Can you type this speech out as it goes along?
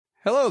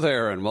Hello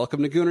there, and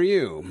welcome to Gooner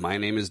U. My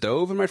name is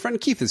Dove, and my friend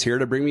Keith is here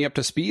to bring me up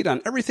to speed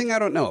on everything I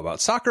don't know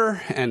about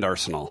soccer and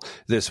Arsenal.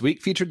 This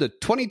week featured the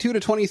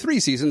 22-23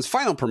 season's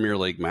final Premier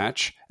League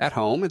match at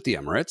home at the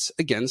Emirates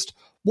against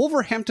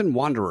Wolverhampton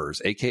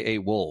Wanderers, a.k.a.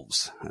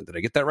 Wolves. Did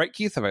I get that right,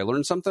 Keith? Have I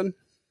learned something?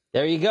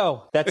 There you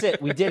go. That's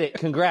it. We did it.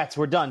 Congrats.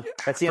 We're done.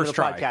 That's the end of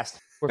the First try. podcast.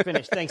 We're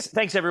finished.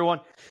 Thanks, everyone.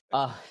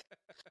 I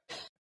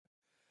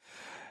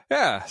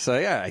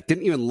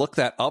didn't even look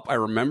that up. I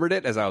remembered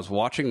it as I was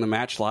watching the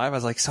match live. I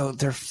was like, so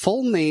their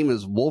full name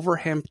is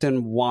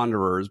Wolverhampton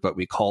Wanderers, but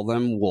we call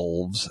them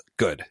Wolves.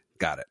 Good.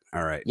 Got it.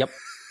 All right. Yep.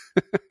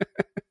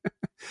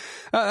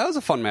 That was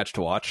a fun match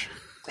to watch.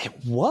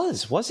 It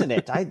was, wasn't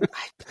it? I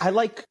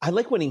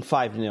like winning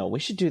 5-0. We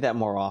should do that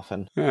more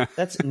often.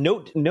 That's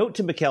note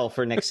to Mikel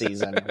for next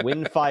season.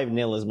 Win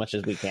 5-0 as much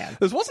as we can.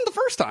 This wasn't the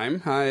first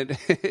time.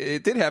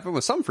 It did happen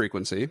with some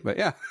frequency, but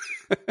yeah.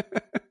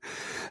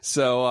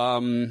 So,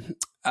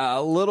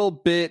 a little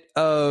bit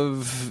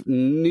of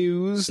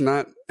news,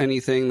 not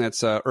anything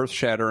that's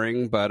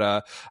earth-shattering,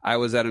 but I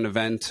was at an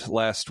event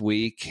last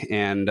week,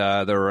 and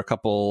there were a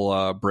couple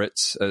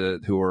Brits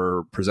who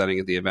were presenting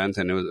at the event,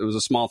 and it was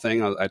a small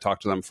thing. I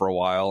talked to them for a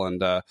while, and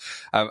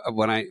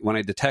when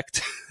I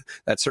detect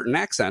that certain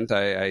accent,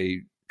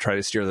 I try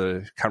to steer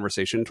the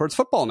conversation towards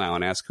football now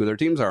and ask who their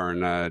teams are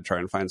and try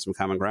and find some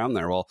common ground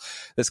there. Well,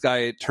 this guy,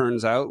 it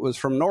turns out, was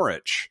from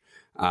Norwich.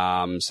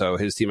 So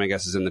his team, I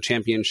guess, is in the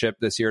championship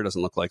this year.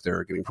 Doesn't look like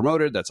they're getting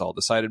promoted. That's all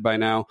decided by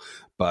now.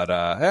 But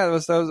that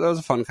was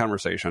a fun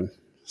conversation.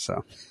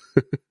 So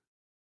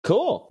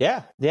cool.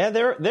 Yeah.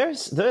 They're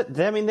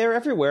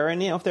everywhere,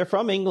 and if they're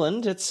from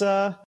England, it's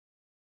or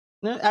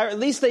at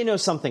least they know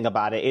something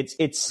about it.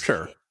 It's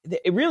sure.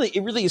 It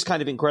really is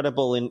kind of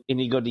incredible. And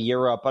you go to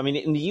Europe. I mean,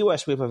 in the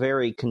U.S., we have a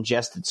very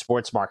congested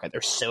sports market.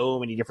 There's so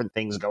many different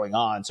things going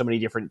on, so many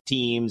different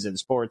teams and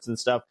sports and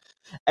stuff.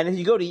 And if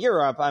you go to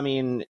Europe, I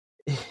mean,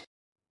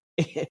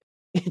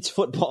 it's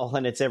football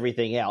and it's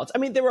everything else. I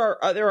mean, there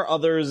are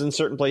others in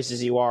certain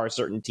places.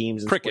 Certain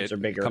teams and cricket sports are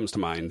bigger. Comes to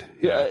mind.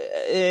 Yeah.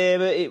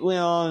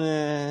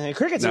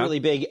 Cricket's really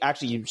big.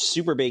 Actually,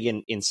 super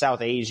big in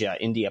South Asia,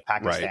 India,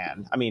 Pakistan.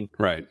 Right. I mean,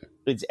 right.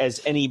 It's,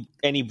 as any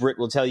Brit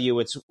will tell you,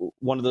 it's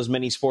one of those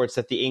many sports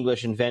that the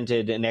English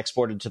invented and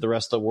exported to the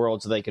rest of the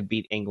world so they could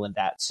beat England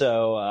at.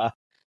 So,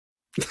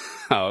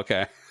 oh,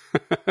 okay.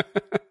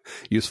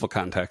 Useful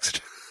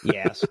context.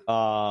 Yes.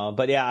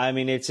 But yeah, I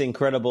mean, it's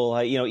incredible.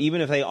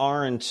 Even if they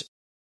aren't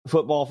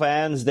football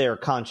fans, they're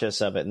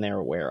conscious of it and they're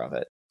aware of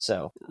it.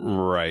 So,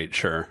 right.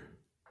 Sure.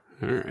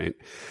 All right.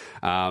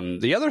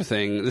 The other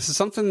thing, this is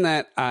something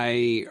that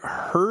I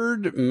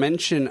heard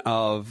mention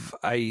of.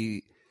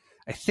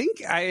 I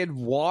think I had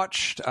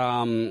watched,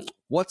 I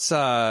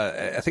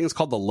think it's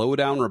called The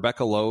Lowdown,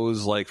 Rebecca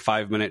Lowe's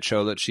 5-minute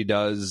show that she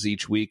does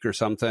each week or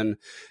something.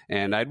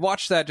 And I'd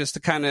watched that just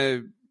to kind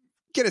of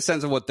get a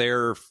sense of what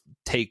their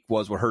take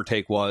was, what her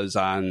take was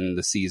on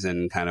the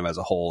season kind of as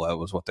a whole. That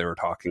was what they were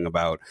talking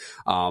about.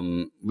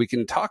 We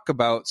can talk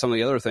about some of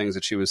the other things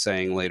that she was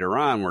saying later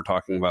on. We're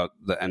talking about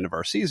the end of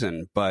our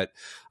season. But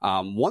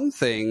one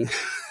thing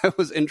that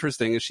was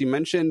interesting is she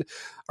mentioned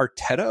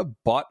Arteta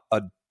bought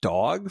a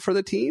dog for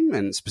the team,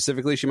 and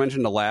specifically she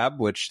mentioned a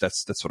lab, which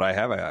that's what I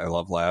have. I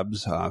love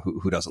labs.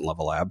 Who doesn't love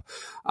a lab?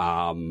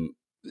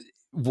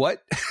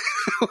 What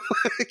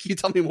can you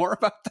tell me more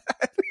about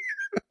that?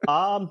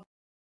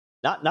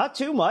 Not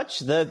too much.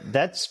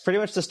 That's pretty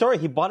much the story.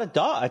 He bought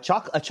a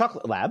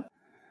chocolate lab.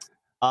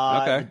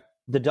 Okay.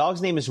 The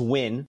dog's name is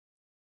Win.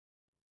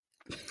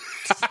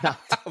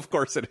 Of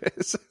course it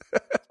is.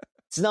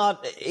 It's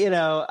not,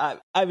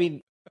 I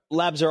mean,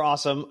 labs are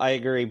awesome. I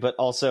agree. But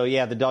also,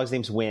 yeah, the dog's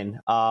name's Win.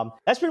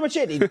 That's pretty much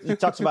it. He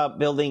talks about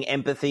building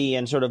empathy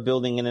and sort of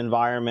building an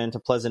environment,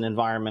 a pleasant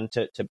environment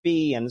to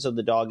be. And so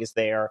the dog is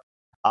there.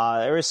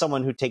 There is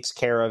someone who takes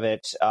care of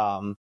it.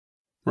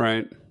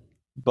 Right.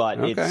 But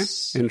okay.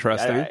 It's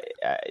interesting.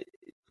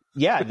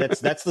 Yeah,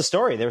 that's the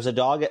story. There's a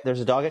dog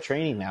at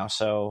training now.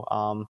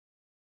 So,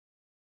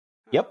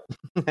 yep,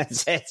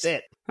 that's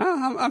it.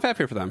 I'm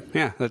happy for them.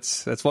 Yeah,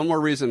 that's one more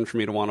reason for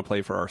me to want to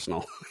play for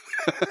Arsenal.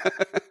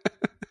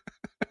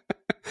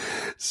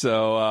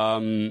 So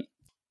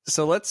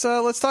let's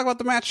talk about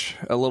the match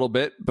a little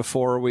bit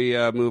before we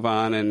move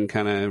on and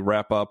kind of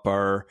wrap up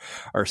our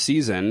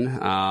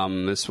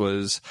season. This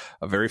was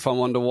a very fun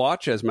one to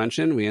watch. As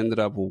mentioned, we ended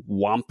up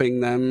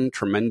whomping them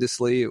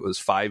tremendously. It was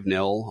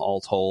 5-0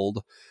 all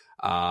told.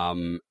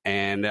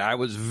 And I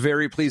was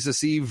very pleased to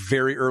see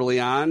very early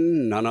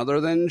on, none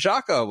other than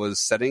Xhaka was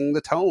setting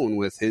the tone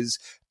with his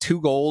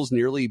 2 goals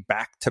nearly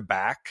back to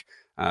back.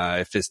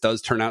 If this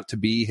does turn out to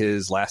be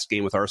his last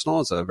game with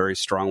Arsenal, it's a very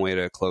strong way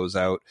to close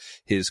out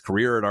his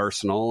career at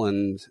Arsenal.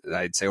 And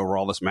I'd say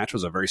overall this match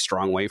was a very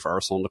strong way for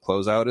Arsenal to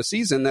close out a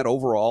season that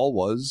overall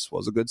was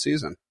a good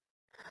season.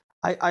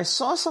 I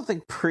saw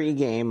something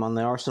pre-game on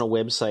the Arsenal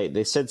website.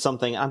 They said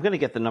something, I'm going to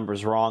get the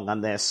numbers wrong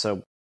on this,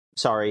 so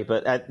sorry,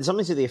 but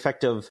something to the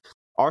effect of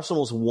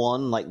Arsenal's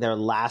won their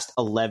last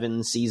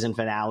 11 season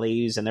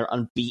finales and they're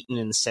unbeaten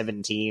in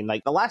 17.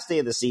 The last day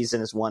of the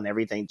season is when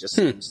everything just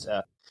seems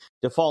to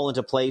fall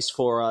into place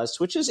for us,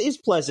 which is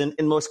pleasant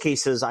in most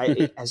cases.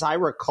 As I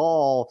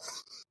recall,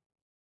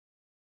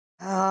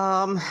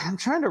 I'm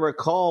trying to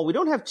recall. We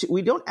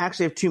don't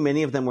actually have too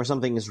many of them where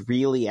something is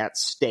really at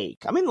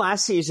stake. I mean,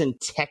 last season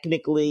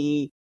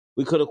technically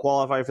we could have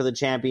qualified for the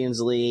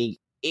Champions League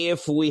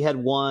if we had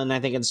won, I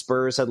think, and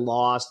Spurs had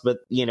lost, but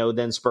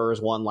then Spurs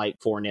won like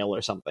 4-0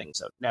 or something.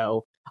 So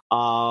no.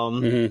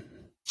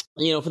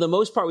 For the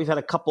most part, we've had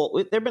a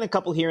couple. There've been a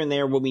couple here and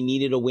there where we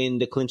needed a win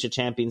to clinch a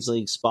Champions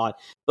League spot,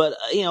 but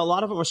a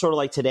lot of them are sort of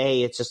like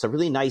today. It's just a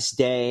really nice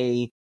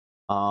day.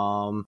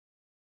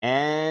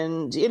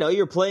 And,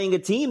 you're playing a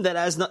team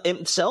that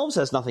themselves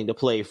has nothing to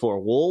play for.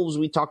 Wolves,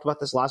 we talked about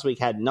this last week,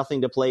 had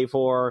nothing to play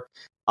for.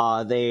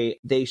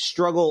 They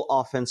struggle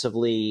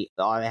offensively.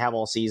 They have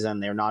all season.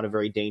 They're not a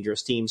very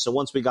dangerous team. So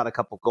once we got a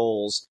couple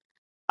goals,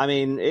 I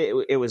mean,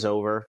 it was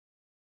over.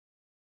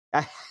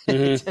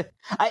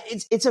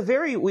 It's a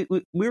very, we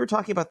were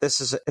talking about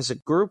this as a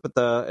group at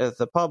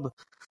the pub.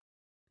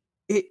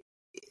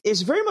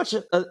 It's very much,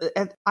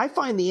 I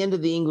find the end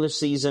of the English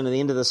season and the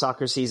end of the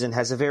soccer season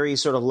has a very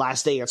sort of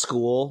last day at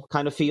school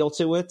kind of feel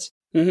to it.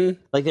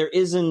 Like there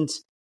isn't,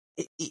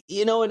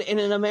 in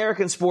an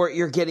American sport,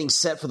 you're getting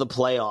set for the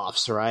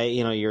playoffs, right?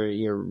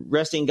 You're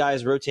resting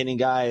guys, rotating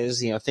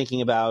guys,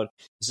 thinking about,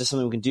 is this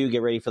something we can do?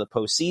 Get ready for the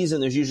postseason.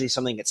 There's usually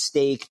something at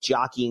stake,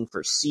 jockeying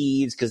for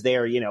seeds, because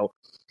they're,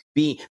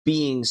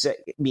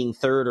 being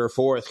third or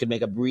fourth could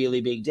make a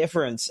really big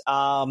difference.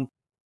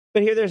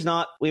 But here there's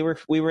not. We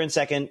were in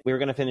second. We were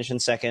going to finish in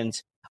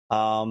second.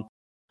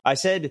 I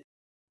said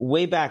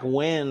way back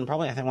when,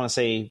 probably I want to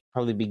say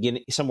probably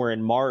beginning somewhere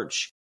in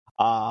March.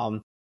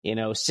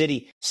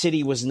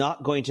 City was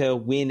not going to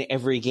win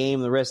every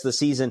game the rest of the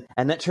season,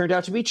 and that turned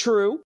out to be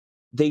true.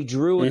 They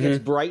drew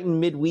against Brighton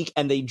midweek,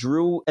 and they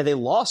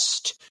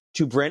lost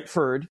to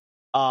Brentford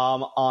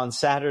on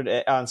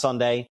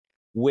Sunday,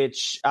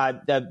 which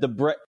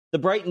the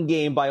Brighton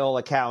game, by all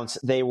accounts,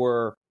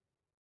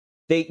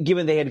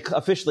 given they had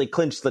officially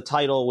clinched the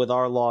title with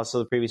our loss of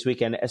the previous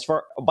weekend,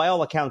 by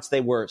all accounts, they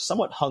were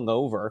somewhat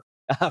hungover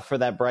for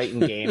that Brighton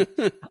game.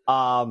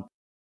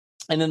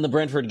 And then the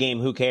Brentford game,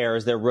 who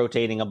cares? They're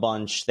rotating a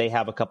bunch. They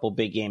have a couple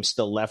big games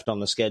still left on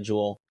the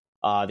schedule,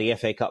 the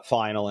FA Cup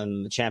final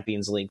and the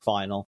Champions League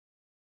final.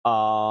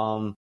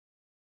 But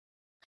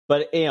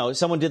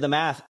someone did the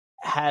math.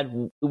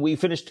 Had we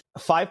finished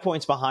 5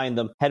 points behind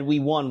them, had we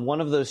won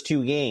one of those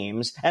two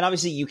games, and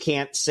obviously you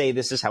can't say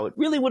this is how it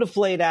really would have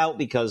played out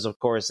because, of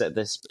course,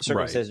 this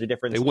circumstances are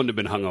different. They wouldn't have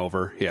been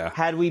hungover. Yeah.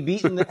 Had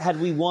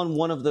we won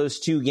one of those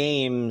two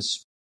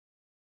games,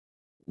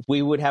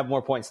 we would have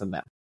more points than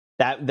them.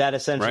 That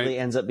essentially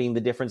ends up being the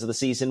difference of the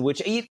season.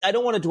 Which I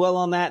don't want to dwell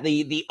on that.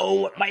 It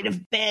might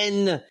have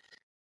been,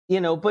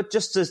 but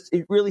just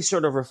to really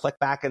sort of reflect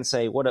back and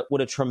say what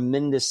a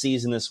tremendous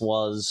season this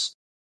was.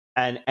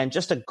 And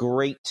just a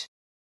great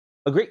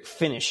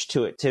finish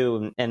to it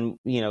too. And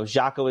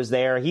Xhaka was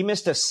there. He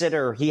missed a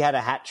sitter. He had a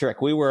hat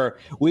trick. We were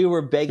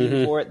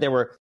begging for it.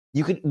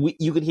 You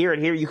could hear it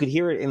here. You could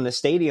hear it in the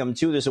stadium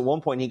too. There's at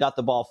one point he got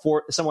the ball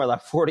somewhere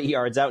like 40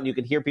 yards out, and you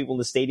could hear people in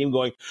the stadium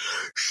going,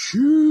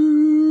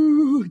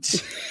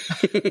 "Shoot!"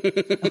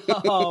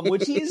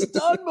 Which he's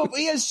done, but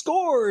he has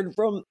scored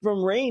from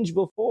range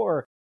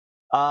before.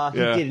 He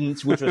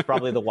didn't, which was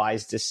probably the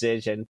wise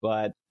decision,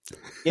 but.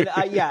 He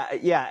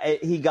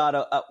got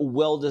a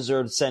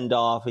well-deserved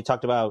send-off. We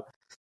talked about,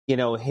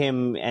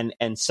 him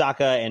and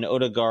Saka and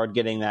Odegaard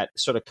getting that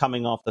sort of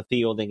coming off the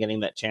field and getting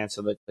that chance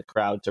for the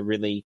crowd to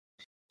really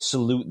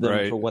salute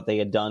them for what they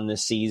had done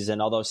this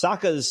season. Although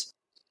Saka's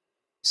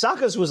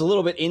was a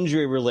little bit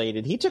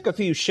injury-related. He took a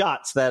few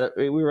shots that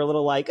we were a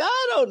little like,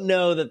 I don't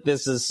know that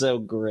this is so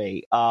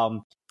great.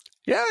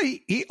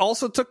 He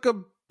also took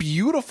a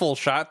beautiful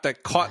shot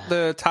that caught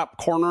the top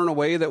corner in a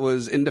way that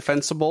was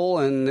indefensible,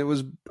 and it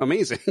was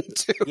amazing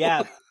too.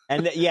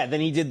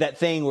 Then he did that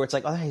thing where it's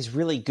like, oh, he's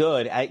really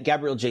good.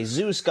 Gabriel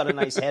Jesus got a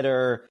nice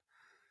header.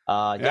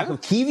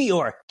 Jakub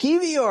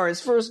Kivior,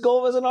 his first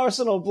goal as an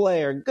Arsenal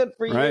player. Good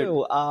for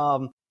you.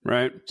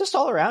 Just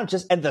all around,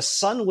 and the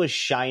sun was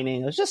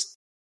shining. It was just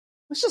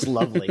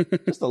lovely.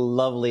 Just a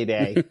lovely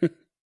day. It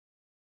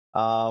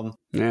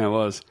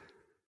was.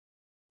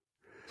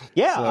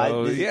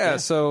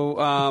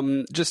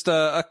 So just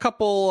a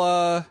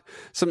couple,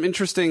 some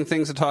interesting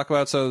things to talk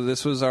about. So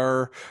this was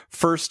our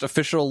first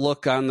official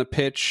look on the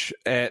pitch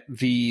at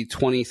the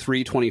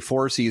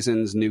 23-24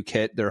 season's new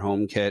kit, their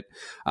home kit.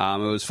 It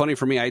was funny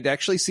for me. I'd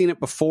actually seen it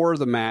before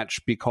the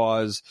match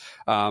because,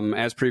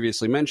 as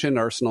previously mentioned,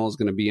 Arsenal is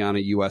going to be on a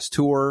U.S.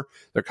 tour.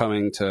 They're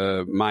coming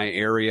to my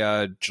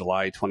area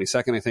July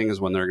 22nd, I think, is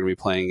when they're going to be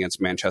playing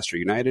against Manchester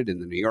United in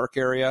the New York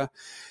area.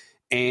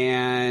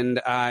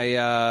 And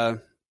I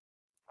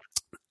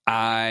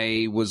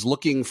I was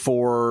looking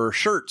for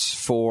shirts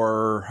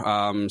for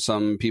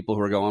some people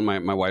who are going,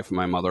 my wife and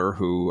my mother,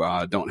 who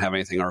don't have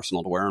anything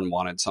Arsenal to wear and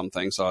wanted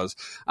something. So I was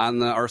on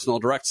the Arsenal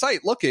Direct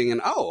site looking,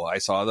 and I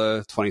saw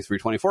the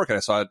 23-24 kit.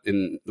 I saw it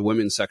in the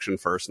women's section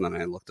first, and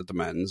then I looked at the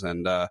men's.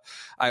 And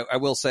I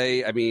will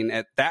say, I mean,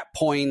 at that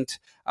point,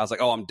 I was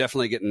like, I'm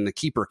definitely getting the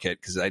keeper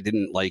kit because I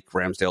didn't like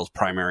Ramsdale's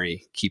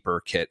primary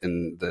keeper kit,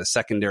 and the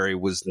secondary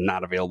was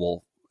not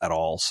available at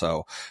all.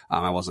 So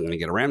I wasn't going to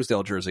get a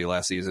Ramsdale jersey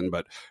last season,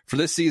 but for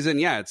this season,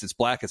 yeah, it's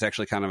black. It's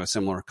actually kind of a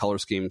similar color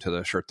scheme to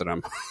the shirt that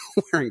I'm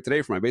wearing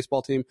today for my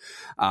baseball team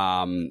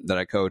that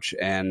I coach.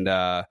 And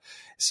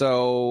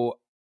so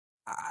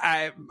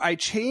I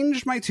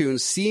changed my tune,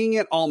 seeing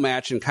it all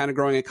match and kind of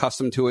growing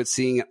accustomed to it,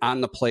 seeing it on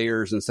the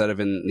players instead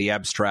of in the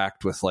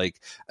abstract with like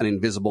an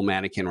invisible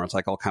mannequin where it's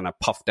like all kind of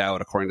puffed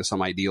out according to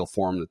some ideal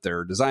form that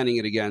they're designing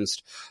it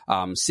against.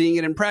 Seeing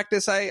it in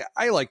practice, I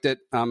liked it.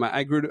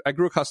 I grew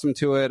accustomed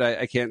to it.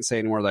 I can't say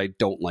anymore that I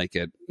don't like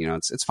it. You know,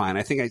 it's fine.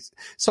 I think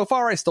so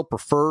far I still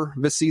prefer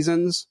this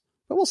season's.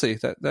 But we'll see.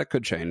 That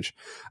could change.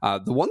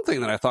 The one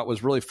thing that I thought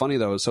was really funny,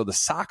 though, is so the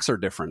socks are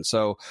different.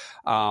 So,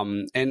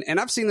 and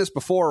I've seen this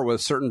before with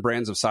certain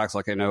brands of socks.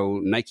 Like I know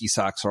Nike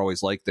socks are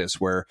always like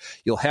this, where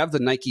you'll have the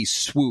Nike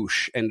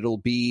swoosh and it'll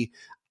be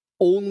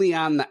only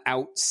on the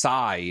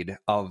outside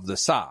of the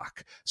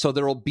sock. So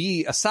there will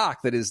be a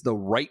sock that is the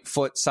right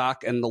foot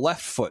sock and the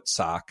left foot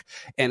sock.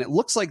 And it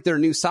looks like their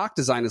new sock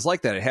design is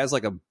like that. It has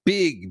like a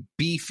big,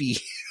 beefy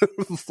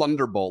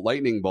thunderbolt,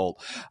 lightning bolt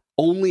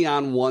only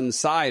on one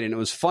side. And it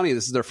was funny.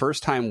 This is their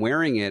first time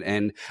wearing it.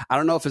 And I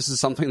don't know if this is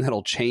something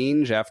that'll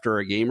change after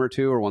a game or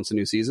two or once a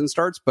new season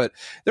starts, but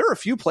there are a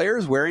few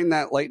players wearing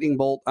that lightning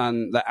bolt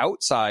on the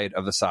outside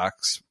of the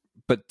socks.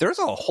 But there's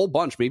a whole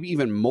bunch, maybe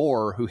even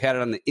more, who had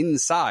it on the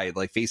inside,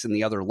 like facing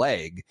the other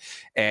leg.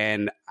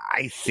 And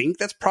I think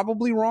that's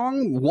probably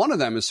wrong. One of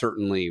them is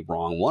certainly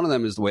wrong. One of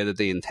them is the way that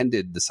they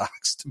intended the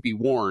socks to be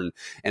worn.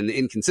 And the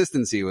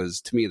inconsistency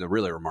was, to me, the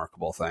really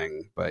remarkable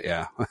thing. But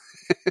yeah.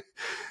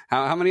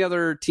 How many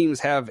other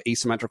teams have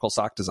asymmetrical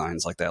sock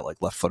designs like that,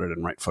 like left-footed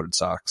and right-footed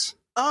socks?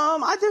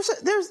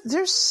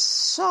 There's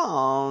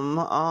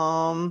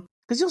some,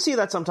 because you'll see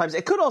that sometimes.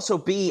 It could also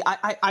be,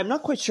 I'm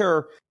not quite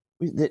sure.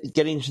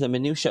 Getting into the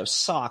minutia of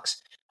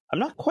socks, I'm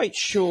not quite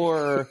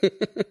sure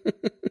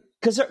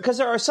because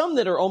there are some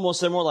that are almost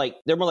they're more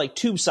like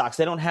tube socks.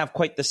 They don't have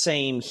quite the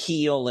same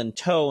heel and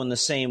toe in the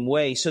same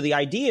way. So the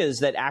idea is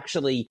that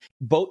actually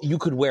you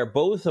could wear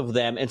both of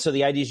them, and so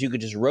the idea is you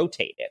could just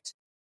rotate it.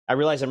 I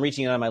realize I'm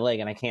reaching it on my leg,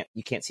 and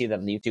you can't see that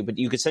on the YouTube, but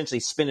you could essentially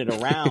spin it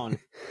around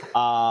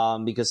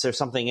because there's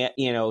something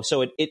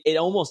So it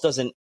almost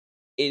doesn't.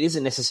 It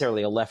isn't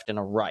necessarily a left and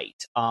a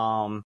right.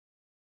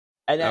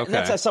 And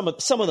that's how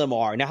some of them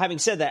are. Now, having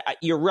said that,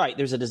 you're right.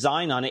 There's a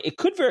design on it. It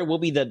could very well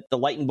be that the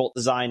lightning bolt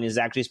design is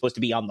actually supposed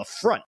to be on the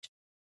front,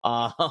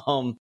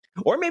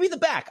 or maybe the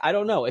back. I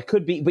don't know. It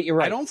could be, but you're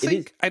right.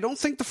 I don't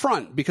think the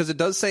front, because it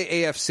does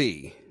say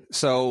AFC.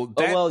 So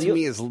that to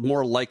me is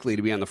more likely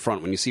to be on the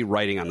front. When you see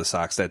writing on the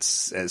socks,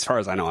 that's, as far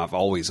as I know, I've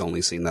always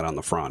only seen that on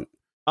the front.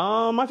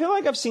 I feel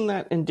like I've seen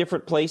that in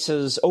different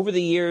places over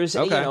the years.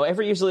 Okay.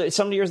 Every year,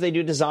 some years they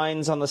do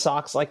designs on the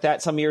socks like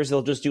that. Some years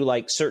they'll just do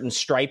like certain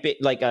striping,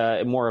 like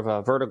more of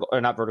a vertical or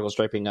not vertical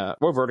striping,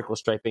 more vertical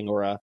striping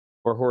or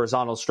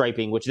horizontal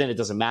striping, which then it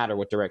doesn't matter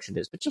what direction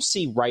it is, but you'll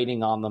see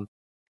writing on them,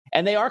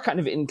 and they are kind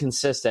of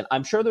inconsistent.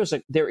 I'm sure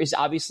there is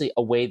obviously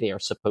a way they are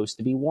supposed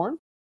to be worn.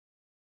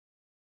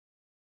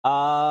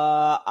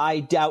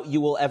 I doubt you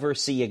will ever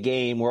see a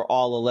game where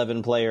all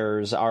 11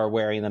 players are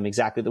wearing them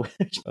exactly the way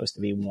they're supposed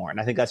to be worn.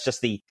 I think that's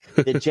just the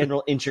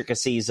general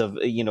intricacies of,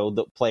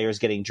 the players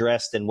getting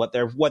dressed and what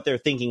they're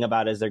thinking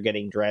about as they're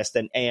getting dressed.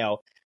 And,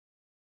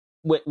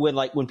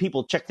 when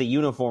people check the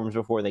uniforms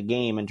before the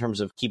game in terms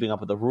of keeping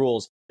up with the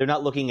rules, they're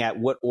not looking at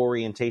what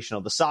orientation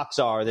of the socks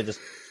are. They're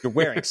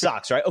wearing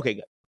socks, right? Okay,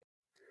 good.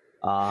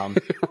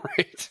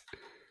 Right.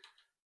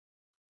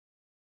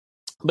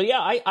 But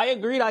yeah, I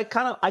agreed. I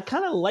kind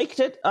of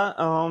liked it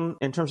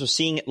in terms of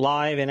seeing it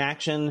live in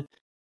action.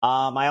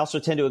 I also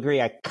tend to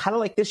agree. I kind of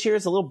like this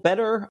year's a little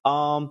better.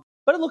 But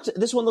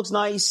this one looks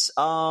nice.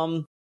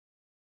 The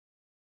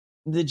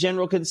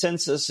general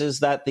consensus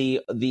is that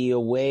the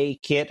away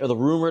kit, or the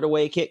rumored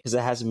away kit, because it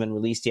hasn't been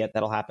released yet,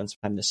 that'll happen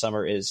sometime this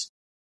summer, is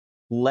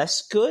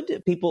less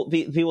good.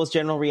 People's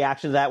general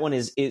reaction to that one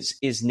is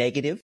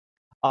negative.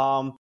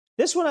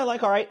 This one I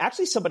like. All right,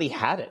 actually, somebody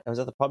had it. I was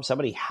at the pub.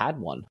 Somebody had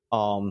one.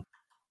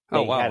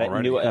 Oh wow!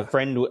 A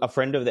friend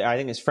of I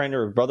think his friend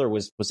or brother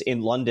was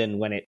in London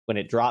when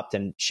it dropped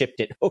and shipped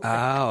it over.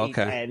 Oh,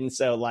 okay. And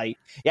so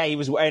he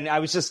was, and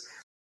I was just,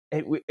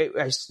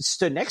 I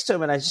stood next to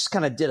him and I just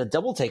kind of did a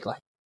double take,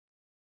 like,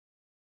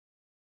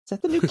 is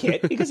that the new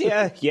kit? Because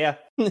yeah.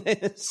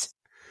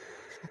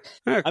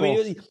 Cool. I mean,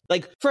 it was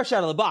like fresh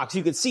out of the box.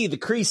 You could see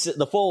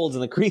the folds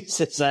and the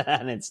creases,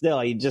 and it's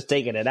still, you just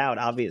taking it out,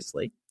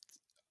 obviously.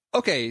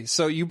 Okay,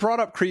 so you brought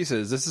up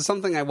creases. This is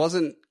something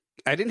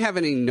I didn't have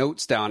any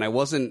notes down. I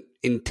wasn't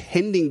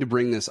intending to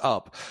bring this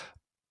up,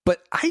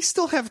 but I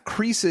still have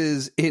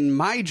creases in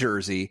my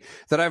jersey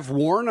that I've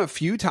worn a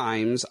few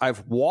times.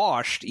 I've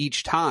washed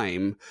each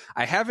time.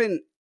 I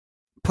haven't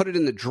put it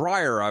in the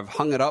dryer. I've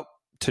hung it up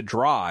to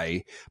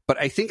dry, but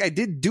I think I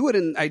did do it,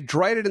 and I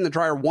dried it in the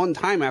dryer one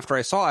time after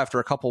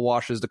a couple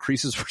washes, the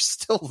creases were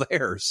still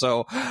there.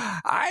 So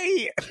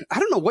I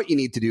don't know what you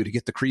need to do to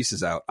get the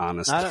creases out,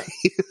 honestly.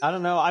 I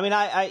don't know. I mean,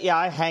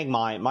 I hang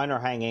mine are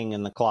hanging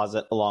in the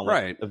closet along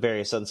with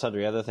various and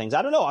sundry other things.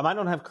 I don't know. I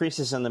don't have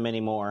creases in them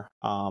anymore.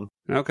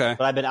 Okay,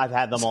 but I've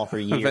had them all for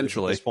years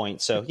eventually. At this point.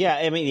 So yeah,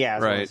 I mean, yeah,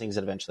 it's one of those things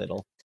that eventually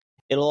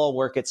it'll all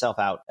work itself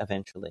out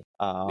eventually.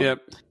 Yep.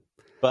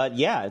 But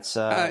yeah, it's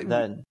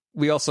then.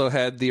 We also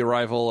had the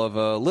arrival of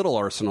a little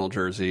Arsenal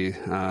jersey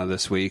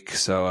this week,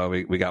 so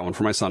we got one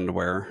for my son to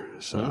wear.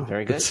 So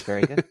very good,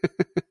 very good.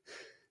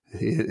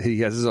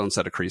 He has his own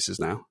set of creases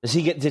now.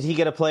 Did he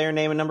get a player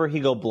name and number? He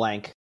go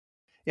blank.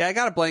 Yeah, I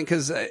got a blank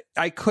because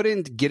I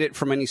couldn't get it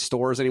from any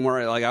stores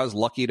anymore. Like, I was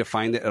lucky to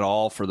find it at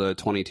all for the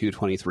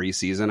 22-23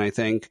 season, I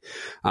think.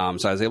 So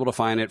I was able to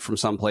find it from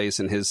someplace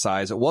in his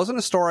size. It wasn't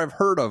a store I've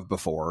heard of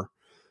before,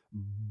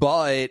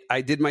 but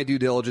I did my due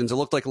diligence. It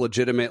looked like a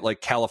legitimate,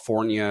 like,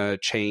 California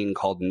chain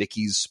called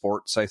Nicky's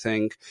Sports, I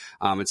think.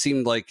 It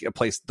seemed like a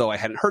place, though I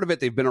hadn't heard of it.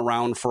 They've been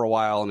around for a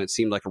while, and it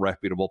seemed like a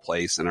reputable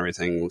place, and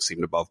everything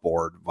seemed above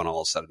board when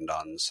all is said and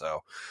done.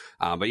 So,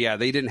 but yeah,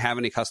 they didn't have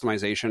any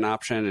customization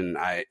option, and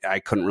I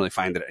couldn't really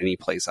find it any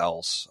place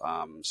else.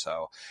 And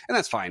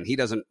that's fine. He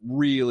doesn't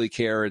really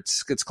care.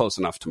 It's close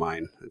enough to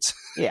mine.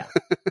 Yeah.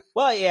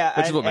 Well, yeah.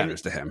 Which is what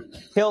matters to him.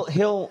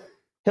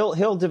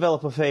 He'll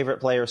develop a favorite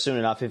player soon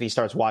enough if he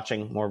starts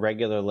watching more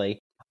regularly.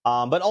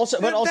 But also,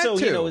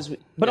 you know, as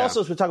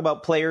we talk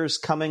about players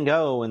come and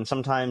go, and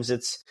sometimes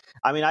it's.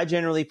 I mean, I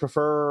generally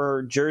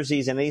prefer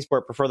jerseys in any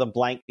sport. Prefer them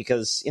blank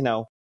because, you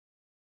know,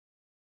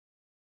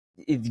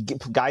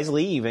 guys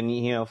leave, and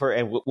you know,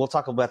 and we'll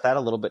talk about that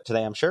a little bit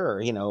today. I'm sure.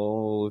 You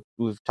know,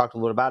 we've talked a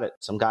little bit about it.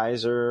 Some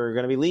guys are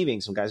going to be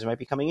leaving. Some guys might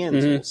be coming in.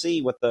 Mm-hmm. So we'll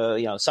see what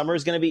summer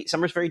is going to be.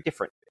 Summer's very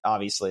different,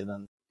 obviously,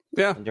 than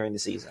during the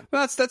season.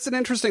 Well, that's an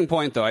interesting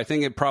point, though. I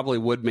think it probably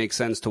would make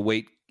sense to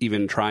wait,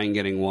 even trying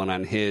getting one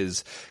on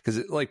his,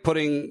 because like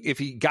if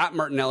he got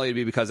Martinelli, it'd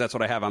be because that's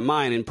what I have on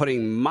mine, and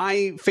putting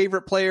my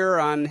favorite player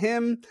on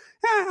him,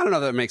 I don't know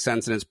if that makes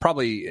sense. And it's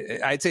probably,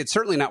 I'd say it's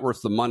certainly not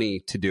worth the money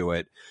to do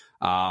it.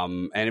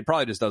 And it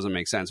probably just doesn't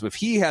make sense. But if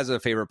he has a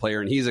favorite player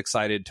and he's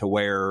excited to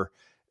wear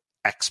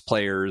X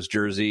player's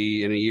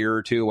jersey in a year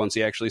or two, once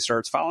he actually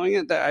starts following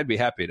it, I'd be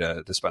happy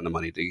to spend the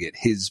money to get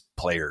his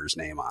player's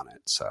name on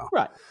it.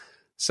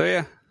 So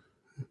yeah,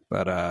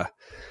 but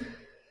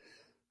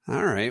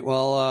all right.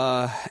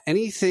 Well,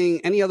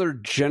 any other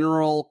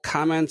general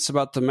comments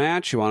about the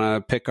match? You want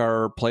to pick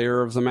our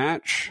player of the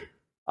match?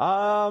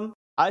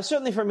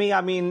 Certainly for me,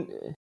 I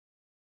mean,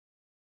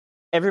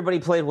 everybody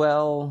played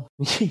well.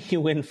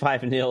 You win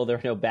 5-0. There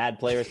are no bad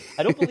players.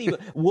 I don't believe.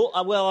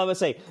 I would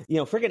say, you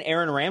know, freaking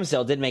Aaron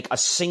Ramsdale didn't make a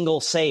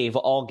single save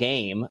all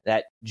game.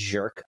 That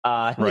jerk.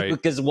 Right.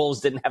 Because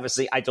Wolves didn't have a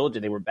save. I told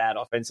you they were bad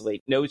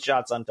offensively. No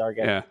shots on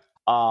target. Yeah.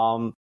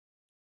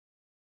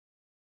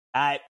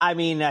 I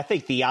mean, I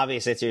think the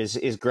obvious answer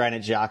is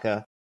Granit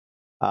Xhaka.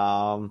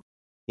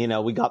 You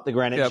know, we got the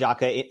Granit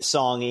Xhaka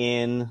song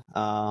in,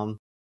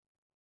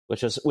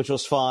 which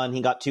was fun.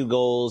 He got 2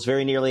 goals,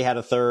 very nearly had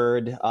a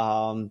third.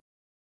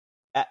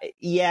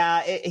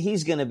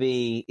 He's going to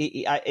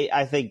be.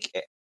 I think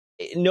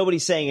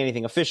nobody's saying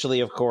anything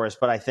officially, of course,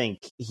 but I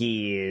think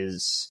he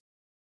is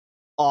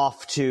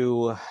off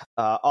to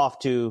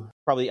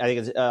probably. I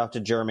think it's off to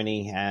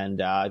Germany, and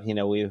you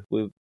know, we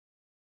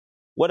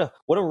what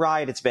a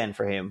ride it's been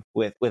for him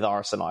with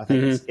Arsenal. I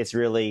think it's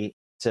really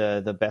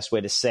the best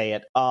way to say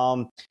it.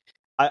 And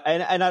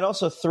I'd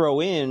also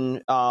throw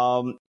in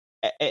and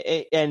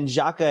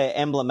Xhaka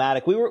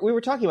emblematic. We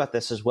were talking about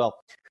this as well.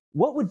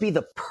 What would be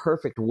the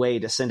perfect way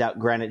to send out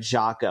Granit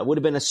Xhaka? Would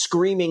have been a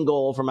screaming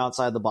goal from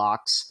outside the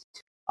box,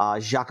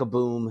 Xhaka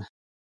boom,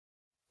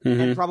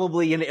 and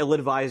probably an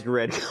ill-advised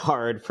red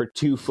card for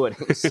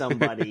 2-footing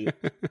somebody.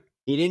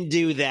 He didn't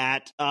do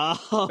that,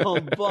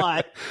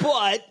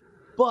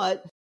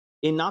 but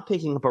in not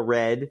picking up a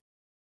red,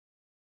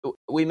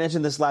 we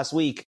mentioned this last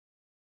week,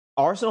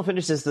 Arsenal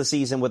finishes the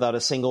season without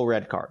a single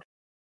red card.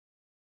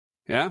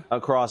 Yeah,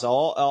 across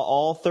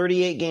all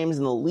 38 games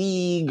in the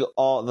league,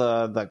 all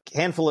the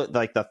handful of,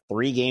 like, the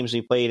 3 games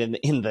we played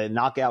in the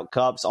knockout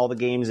cups, all the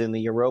games in the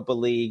Europa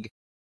League,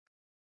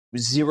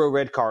 0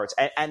 red cards,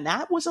 and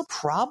that was a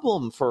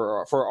problem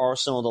for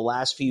Arsenal the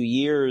last few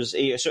years.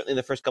 Certainly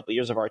the first couple of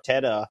years of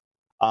Arteta,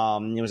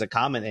 it was a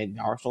comment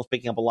that Arsenal's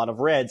picking up a lot of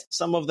reds.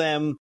 Some of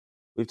them,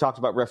 we've talked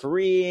about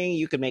refereeing.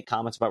 You could make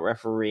comments about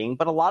refereeing,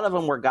 but a lot of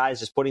them were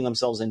guys just putting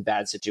themselves in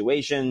bad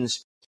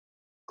situations.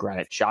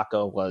 Granit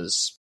Xhaka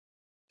was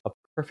a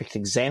perfect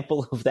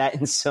example of that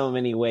in so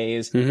many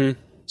ways.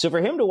 So for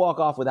him to walk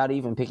off without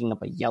even picking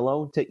up a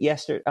yellow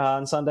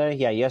on Sunday,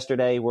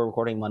 yesterday, we're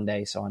recording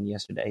Monday, so on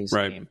yesterday's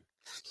game.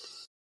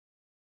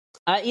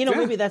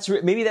 Maybe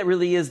that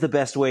really is the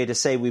best way to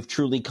say we've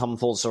truly come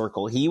full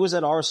circle. He was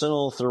at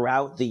Arsenal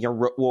throughout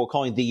what we're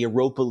calling the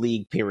Europa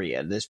League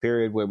period, this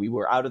period where we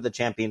were out of the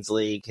Champions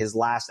League. His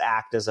last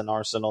act as an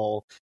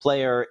Arsenal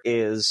player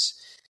is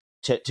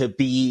to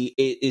be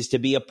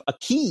a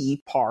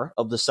key part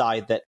of the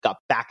side that got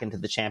back into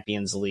the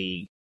Champions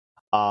League.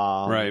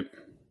 Right.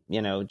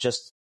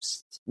 It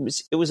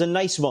was a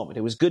nice moment.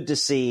 It was good to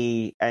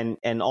see,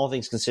 and all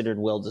things considered,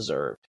 well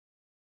deserved.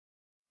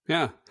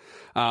 Yeah.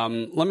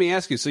 Let me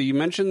ask you. So you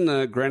mentioned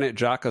the Granit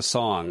Xhaka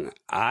song.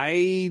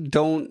 I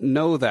don't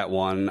know that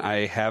one.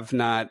 I have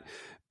not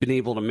been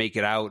able to make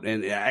it out,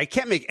 and I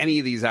can't make any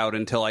of these out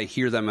until I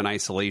hear them in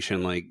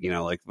isolation, like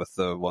with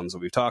the ones that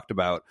we've talked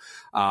about.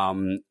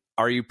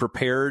 Are you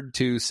prepared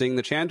to sing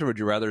the chant, or would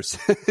you rather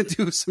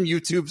do some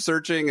YouTube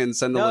searching and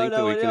send a link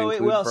that we can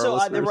include for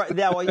our listeners?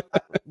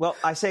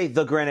 I say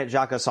the Granit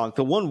Xhaka song,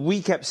 the one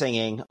we kept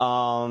singing.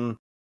 And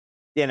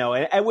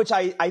which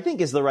I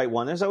think is the right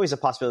one. There's always a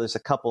possibility there's a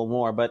couple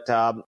more, but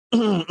how's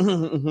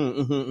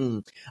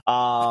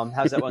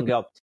that one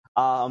go?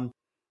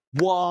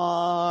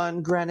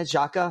 One Granit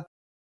Xhaka.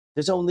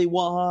 There's only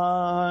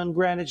one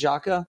Granit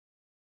Xhaka.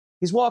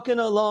 He's walking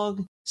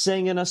along,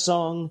 singing a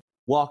song,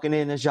 walking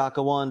in a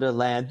Xhaka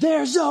Wonderland.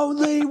 There's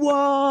only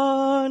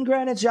one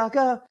Granit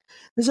Xhaka.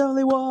 There's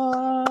only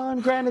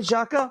one Granit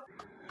Xhaka.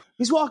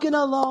 He's walking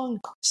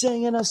along,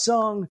 singing a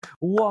song,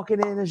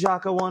 walking in a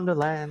Xhaka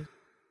Wonderland.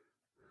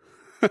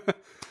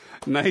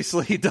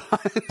 Nicely done.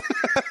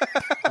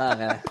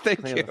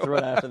 Thank you. Throw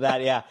it after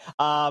that, yeah.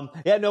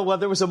 Well,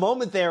 there was a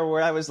moment there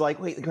where I was like,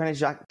 "Wait, the Granit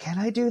Xhaka, can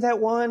I do that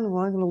one?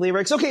 One of the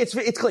lyrics? Okay,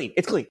 it's clean,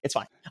 it's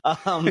fine."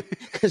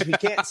 Because we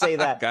can't say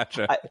that.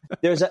 Gotcha.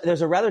 There's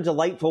a rather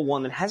delightful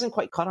one that hasn't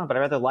quite caught on, but I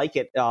rather like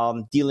it.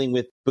 Dealing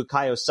with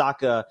Bukayo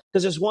Saka,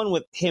 because there's one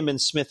with him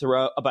and Smith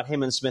Rowe,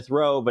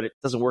 but it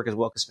doesn't work as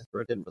well because Smith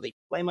Rowe didn't really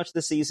play much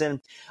this season.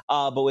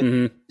 But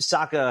with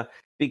Saka,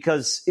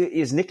 because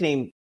his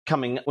nickname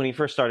coming when he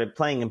first started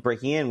playing and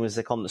breaking in was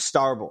they call him the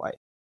Star Boy,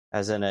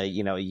 as in a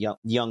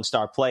young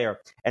star player.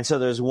 And so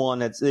there's one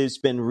that's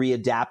been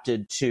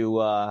readapted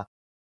to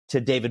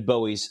David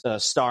Bowie's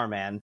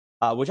Starman,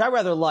 which I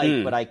rather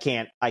like, but I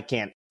can't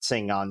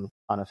sing on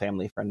a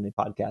family friendly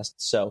podcast.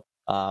 So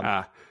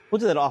we'll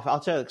do that off.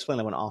 I'll try to explain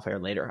that one off air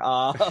later.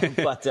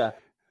 But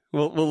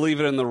we'll leave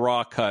it in the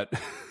raw cut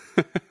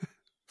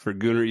for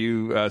Gooner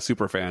U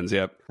super fans.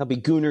 Yep, that'll be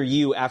Gooner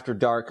U after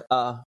dark.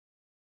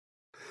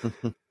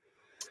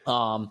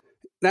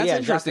 That's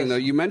interesting, though.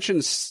 You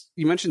mentioned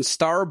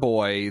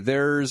Starboy.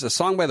 There's a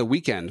song by The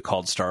Weeknd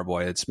called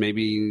Starboy. It's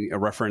maybe a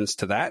reference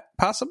to that,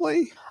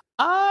 possibly.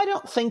 I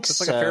don't think so.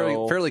 It's like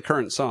a fairly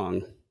current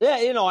song.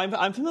 Yeah,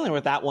 I'm familiar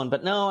with that one,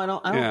 but no, I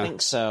don't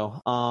think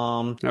so.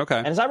 Okay.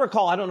 And as I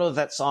recall, I don't know if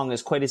that song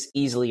is quite as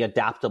easily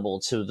adaptable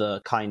to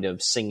the kind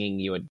of singing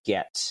you would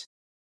get.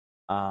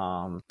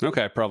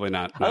 Okay, probably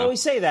not. No. I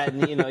always say that,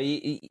 and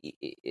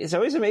it's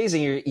always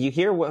amazing. You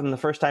hear one the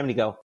first time and you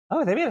go,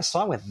 "Oh, they made a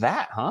song with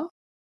that, huh?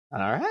 All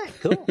right,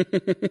 cool,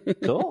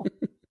 cool."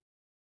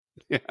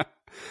 Yeah.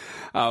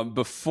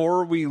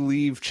 Before we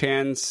leave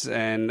Chance,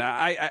 and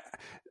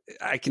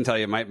I can tell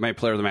you, my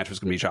player of the match was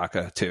going to be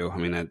Xhaka too. I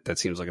mean, that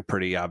seems like a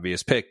pretty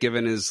obvious pick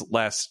given his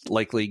last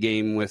likely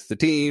game with the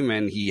team,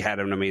 and he had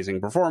an amazing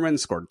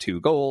performance, scored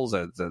 2 goals.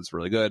 That's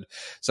really good.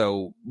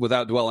 So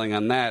without dwelling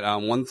on that,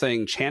 one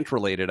thing chant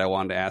related I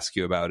wanted to ask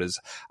you about is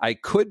I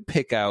could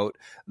pick out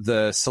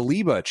the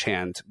Saliba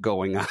chant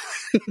going on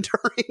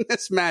during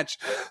this match,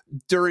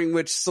 during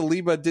which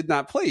Saliba did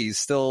not play. He's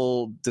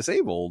still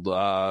disabled.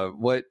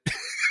 What?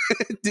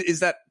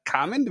 Is that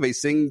common? Do they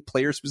sing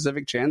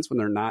player-specific chants when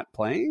they're not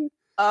playing?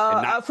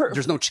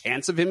 There's no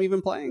chance of him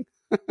even playing?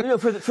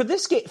 For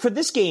this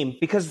game,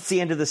 because it's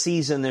the end of the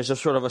season, there's a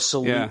sort of a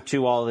salute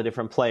to all the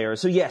different players.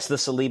 So yes, the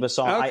Saliba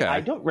song. Okay. I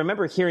don't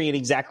remember hearing it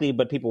exactly,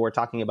 but people were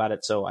talking about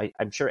it, so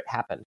I'm sure it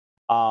happened.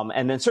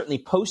 And then certainly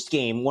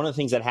post-game, one of the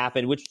things that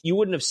happened, which you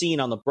wouldn't have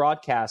seen on the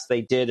broadcast,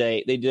 they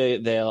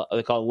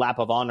call it Lap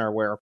of Honor,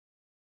 where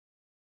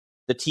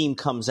the team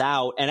comes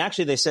out, and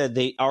actually they said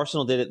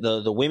Arsenal did it.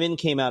 The women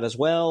came out as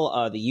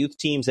well. The youth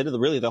teams, they did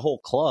really the whole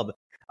club.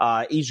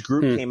 Each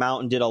group came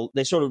out and did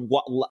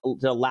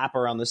a lap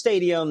around the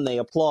stadium. They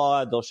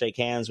applaud. They'll shake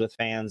hands with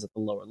fans at the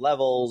lower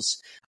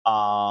levels.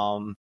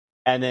 And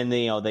then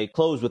they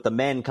close with the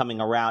men coming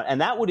around,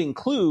 and that would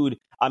include.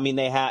 I mean,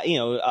 they had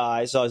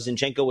I saw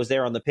Zinchenko was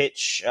there on the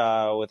pitch with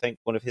I think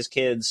one of his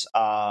kids.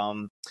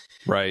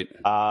 Right.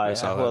 Who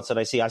else did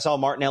I see? I saw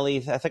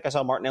Martinelli. I think I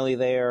saw Martinelli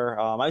there.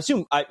 I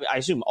assume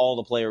all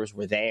the players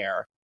were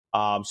there.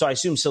 So I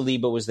assume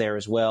Saliba was there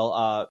as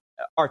well.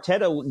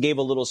 Arteta gave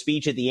a little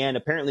speech at the end.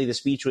 Apparently, the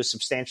speech was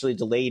substantially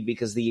delayed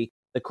because the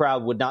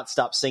crowd would not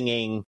stop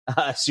singing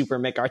Super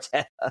Mick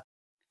Arteta.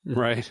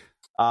 Right.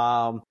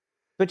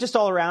 But just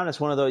all around, it's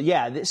one of those.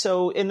 Yeah.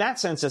 So in that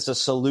sense, it's a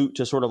salute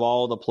to sort of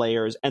all the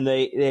players. And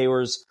there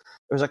was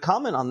a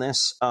comment on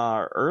this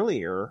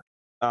earlier.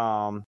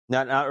 Not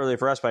earlier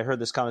for us, but I heard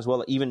this comment as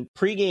well. Even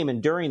pregame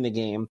and during the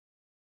game,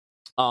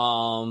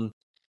 Arsenal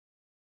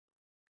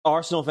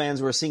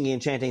fans were singing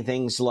and chanting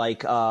things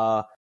like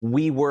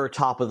we were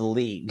top of the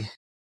league.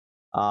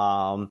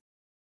 And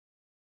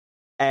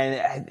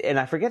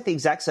I forget the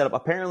exact setup.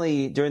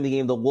 Apparently, during the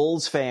game, the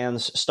Wolves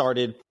fans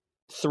started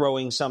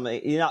throwing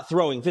not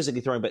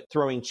physically throwing, but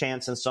throwing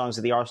chants and songs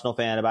at the Arsenal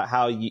fan about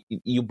how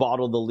you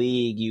bottled the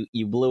league,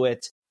 you blew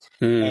it.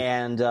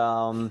 And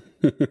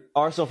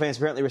Arsenal fans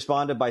apparently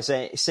responded by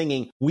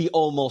singing, "We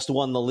almost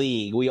won the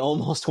league. We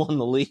almost won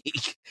the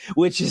league,"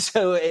 which is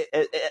so.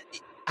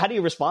 How do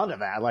you respond to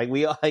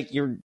that?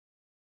 You're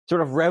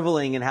sort of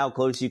reveling in how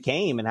close you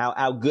came and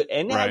how good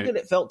how good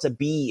it felt to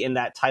be in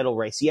that title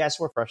race. Yes,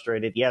 we're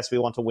frustrated. Yes, we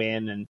want to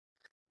win, and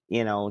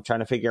trying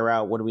to figure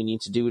out what do we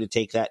need to do to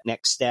take that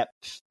next step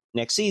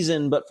next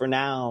season. But for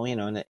now, in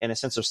a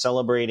sense of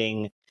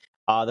celebrating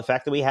the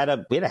fact that we had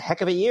a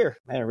heck of a year.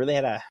 Man, really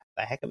had a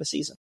heck of a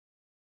season.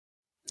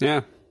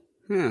 Yeah.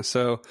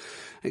 So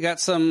I got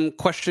some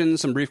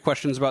brief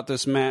questions about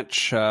this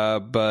match.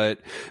 But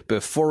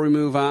before we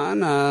move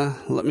on,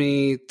 let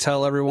me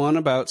tell everyone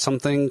about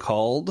something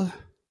called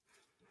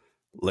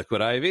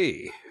Liquid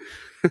IV.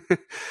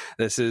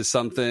 This is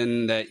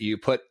something that you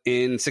put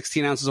in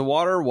 16 ounces of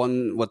water,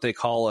 what they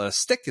call a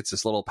stick. It's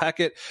this little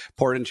packet,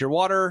 pour it into your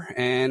water,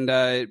 and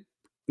it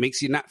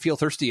makes you not feel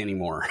thirsty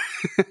anymore.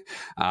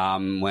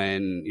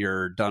 When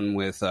you're done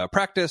with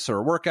practice or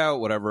a workout,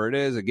 whatever it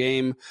is, a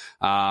game,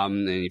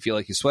 and you feel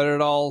like you sweated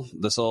it all,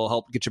 this will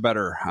help get you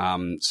better.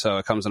 So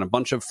it comes in a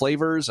bunch of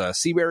flavors: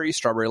 sea berry,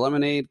 strawberry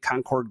lemonade,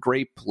 Concord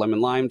grape,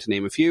 lemon lime, to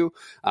name a few.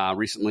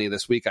 Recently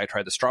this week, I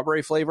tried the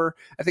strawberry flavor.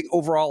 I think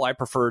overall I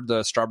preferred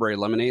the strawberry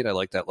lemonade. I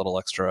like that little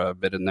extra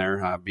bit in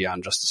there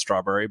beyond just the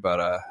strawberry,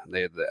 but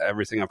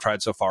everything I've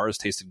tried so far has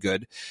tasted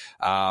good.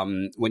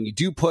 When you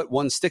do put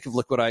one stick of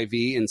Liquid IV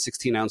in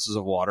 16 ounces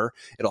of water,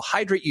 it'll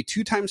hydrate you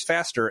 2 times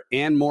faster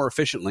and more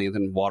efficiently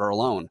than water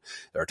alone.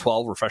 There are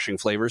 12 refreshing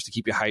flavors to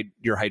keep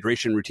your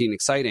hydration routine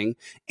exciting,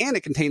 and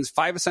it contains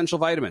 5 essential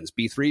vitamins: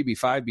 B3,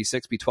 B5,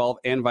 B6, B12,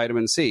 and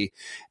vitamin C,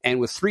 and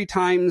with 3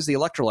 times the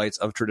electrolytes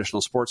of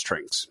traditional sports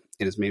drinks.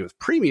 It is made with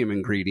premium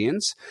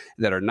ingredients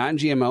that are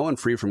non-GMO and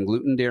free from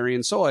gluten, dairy,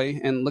 and soy.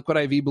 And Liquid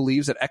IV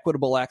believes that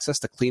equitable access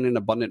to clean and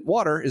abundant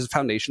water is the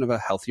foundation of a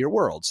healthier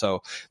world.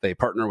 So they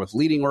partner with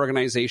leading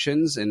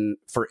organizations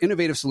for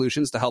innovative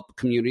solutions to help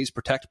communities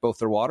protect both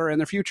their water and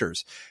their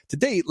futures. To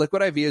date,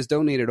 Liquid IV has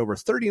donated over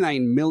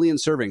 39 million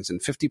servings in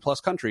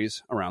 50-plus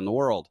countries around the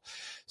world.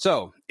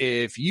 So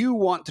if you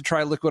want to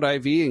try Liquid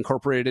IV,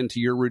 incorporate it into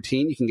your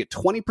routine, you can get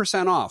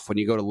 20% off when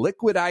you go to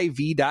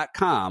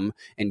liquidiv.com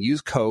and use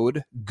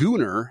code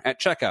Gooner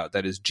at checkout.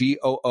 That is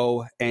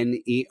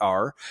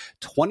GOONER.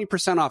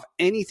 20% off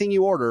anything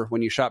you order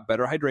when you shop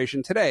Better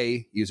Hydration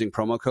today using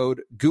promo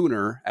code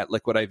Gooner at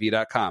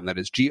liquidiv.com. That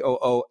is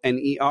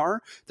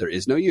GOONER. There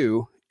is no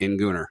U in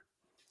Gooner.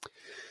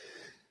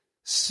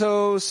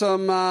 So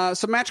some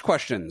match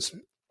questions.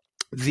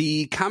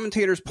 The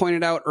commentators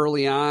pointed out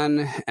early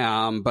on,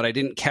 but I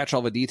didn't catch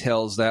all the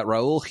details, that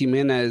Raul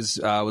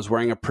Jimenez was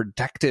wearing a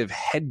protective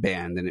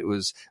headband, and it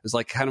was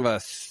like kind of a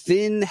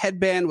thin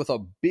headband with a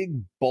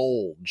big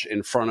bulge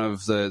in front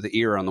of the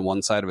ear on the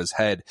one side of his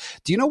head.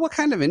 Do you know what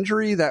kind of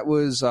injury that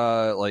was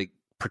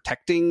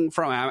protecting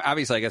from?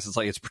 Obviously, I guess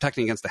it's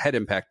protecting against the head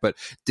impact, but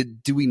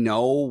do we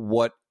know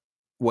what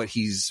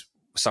he's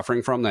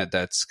suffering from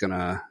that's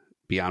gonna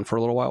be on for a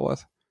little while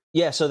with?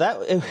 Yeah, so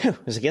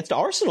it was against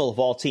Arsenal of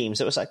all teams.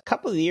 It was a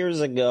couple of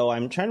years ago.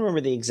 I'm trying to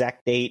remember the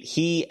exact date.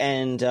 He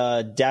and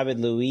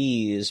David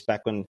Luiz, back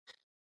when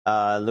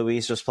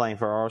Luiz was playing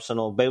for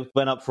Arsenal, both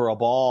went up for a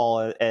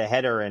ball, a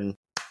header, and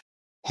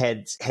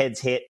heads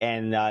hit.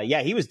 And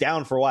he was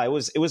down for a while.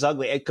 It was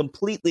ugly. A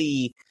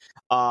completely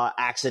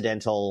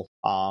accidental.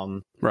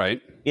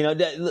 Right.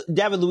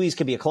 David Luiz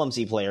could be a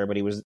clumsy player, but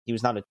he was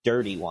not a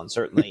dirty one,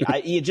 certainly.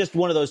 Just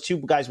one of those two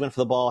guys went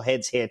for the ball,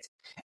 heads hit,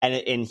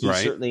 and he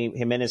right. Certainly,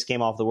 Jimenez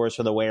came off the worst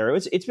for the wear.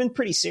 It's been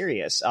pretty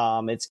serious.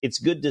 It's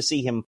good to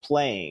see him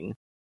playing.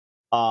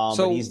 So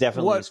but he's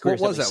definitely what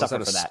was that?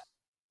 Suffered for that.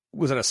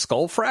 Was it a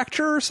skull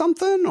fracture or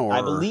something? Or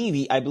I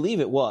believe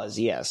it was.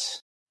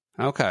 Yes.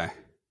 Okay,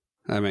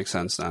 that makes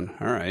sense then.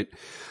 All right.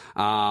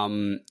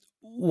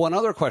 One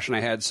other question I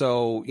had.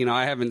 So,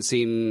 I haven't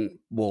seen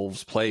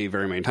Wolves play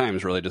very many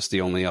times, really just the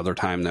only other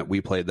time that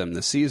we played them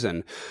this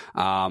season.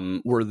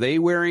 Were they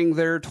wearing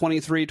their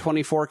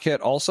 23-24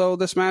 kit also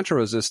this match, or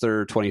was this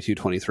their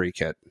 22-23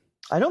 kit?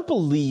 I don't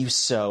believe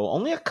so.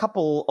 Only a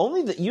couple,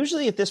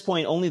 usually at this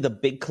point, only the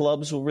big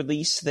clubs will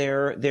release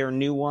their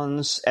new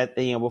ones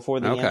before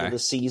the end of the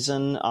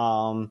season.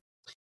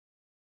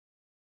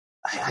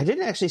 I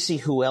didn't actually see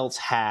who else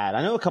had.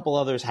 I know a couple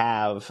others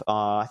have.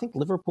 I think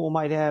Liverpool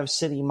might have.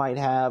 City might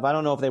have. I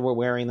don't know if they were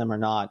wearing them or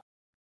not.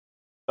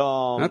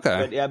 But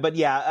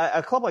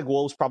a club like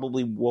Wolves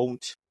probably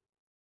won't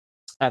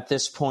at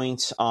this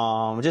point,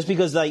 just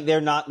because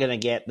they're not going to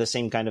get the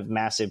same kind of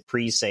massive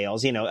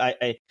pre-sales.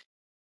 A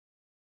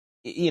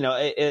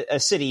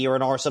City or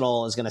an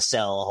Arsenal is going to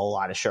sell a whole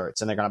lot of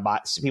shirts, and they're going to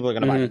buy. People are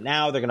going to buy them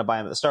now. They're going to buy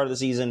them at the start of the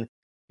season. If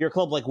you're a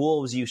club like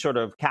Wolves, you sort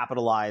of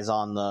capitalize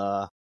on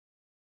the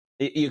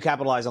you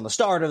capitalize on the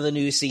start of the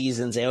new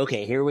season, say,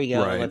 okay, here we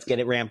go, let's get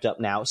it ramped up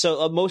now.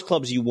 So most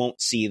clubs, you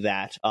won't see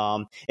that.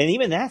 And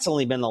even that's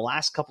only been the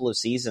last couple of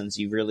seasons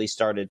you've really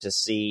started to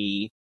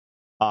see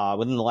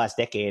within the last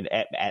decade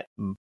at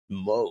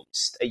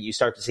most. You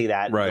start to see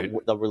that,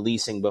 the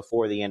releasing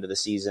before the end of the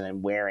season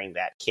and wearing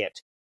that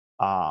kit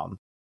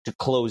to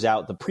close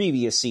out the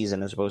previous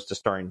season as opposed to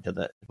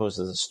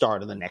the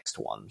start of the next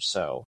one.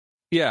 So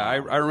yeah,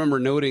 I remember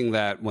noting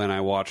that when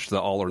I watched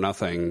the All or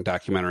Nothing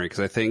documentary,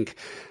 because I think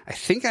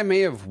I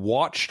may have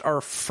watched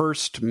our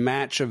first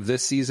match of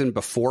this season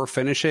before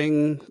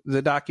finishing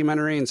the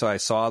documentary, and so I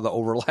saw the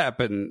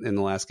overlap in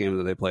the last game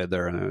that they played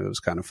there, and it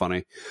was kind of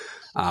funny.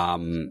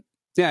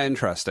 Yeah,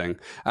 interesting.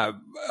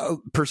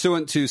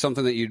 Pursuant to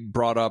something that you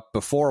brought up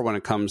before when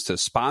it comes to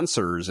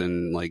sponsors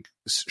and like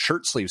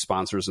shirt sleeve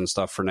sponsors and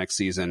stuff for next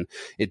season,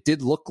 it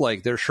did look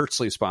like their shirt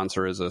sleeve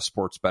sponsor is a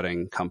sports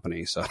betting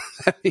company. So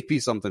that may be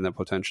something that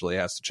potentially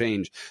has to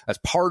change. That's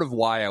part of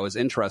why I was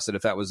interested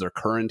if that was their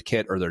current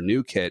kit or their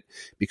new kit,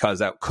 because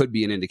that could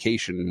be an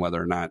indication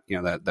whether or not,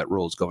 that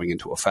rule is going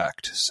into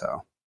effect.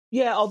 So.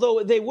 Yeah,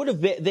 although they would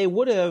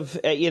have,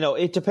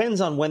 it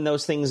depends on when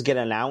those things get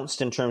announced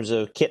in terms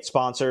of kit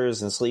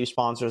sponsors and sleeve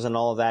sponsors and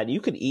all of that.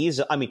 You could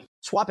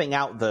swapping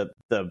out the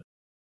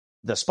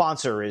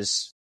sponsor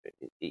is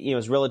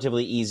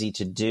relatively easy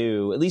to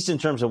do, at least in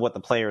terms of what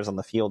the players on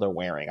the field are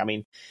wearing. I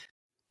mean,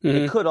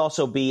 it could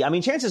also be,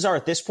 chances are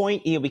at this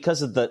point,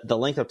 because of the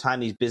length of time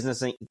these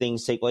business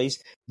things take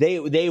place, they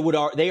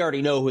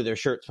already know who their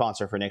shirt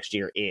sponsor for next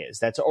year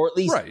is. Or at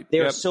least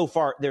they're so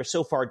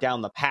far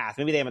down the path.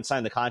 Maybe they haven't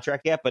signed the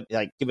contract yet, but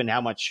like, given how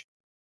much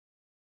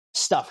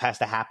stuff has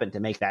to happen to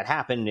make that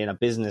happen in a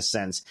business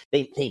sense,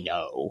 they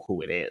know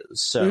who it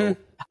is. So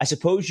I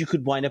suppose you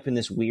could wind up in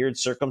this weird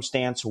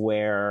circumstance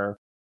where,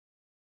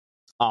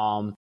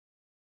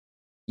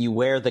 you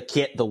wear the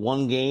kit the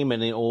one game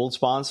and the old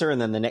sponsor,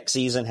 and then the next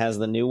season has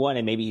the new one,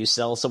 and maybe you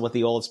sell some with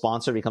the old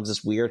sponsor, it becomes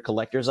this weird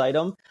collector's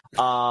item.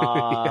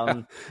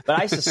 But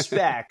I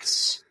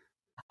suspect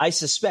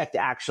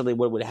actually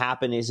what would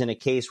happen is in a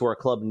case where a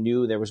club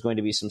knew there was going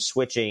to be some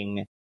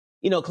switching,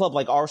 a club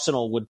like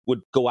Arsenal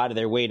would go out of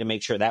their way to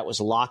make sure that was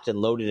locked and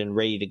loaded and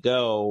ready to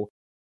go.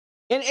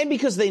 And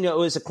because they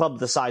know as a club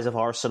the size of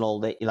Arsenal,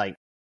 they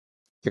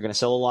you're going to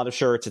sell a lot of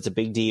shirts. It's a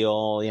big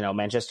deal.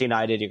 Manchester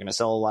United, you're going to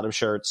sell a lot of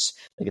shirts.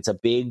 Like, it's a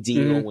big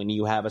deal when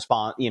you have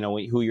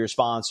who your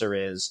sponsor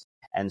is.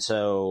 And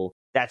so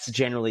that's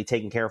generally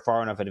taken care of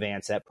far enough in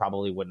advance that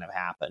probably wouldn't have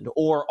happened.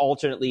 Or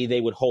alternately, they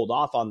would hold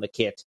off on the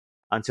kit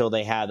until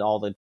they had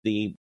all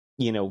the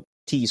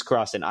T's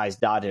crossed and I's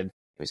dotted. I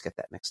always get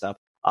that mixed up.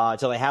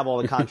 Until they have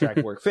all the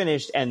contract work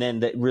finished, and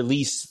then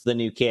release the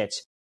new kit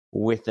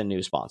with the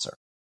new sponsor.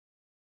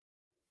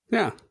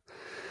 Yeah.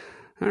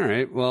 All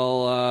right.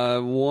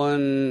 Well,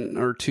 one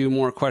or two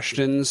more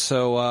questions.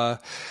 So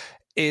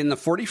in the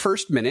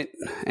 41st minute,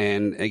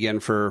 and again,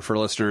 for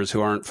listeners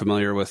who aren't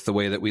familiar with the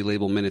way that we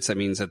label minutes, that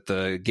means that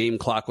the game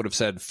clock would have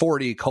said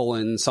 40 :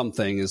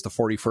 something is the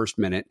 41st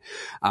minute.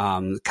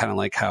 Kind of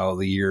like how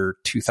the year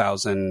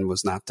 2000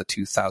 was not the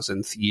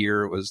 2000th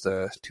year, it was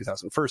the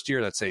 2001st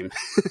year. That same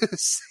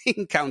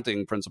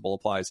counting principle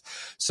applies.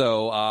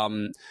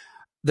 So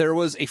there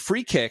was a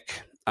free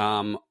kick.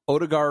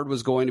 Odegaard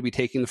was going to be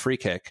taking the free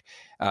kick.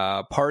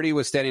 Party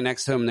was standing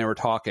next to him and they were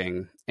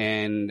talking.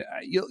 And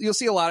you'll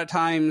see a lot of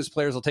times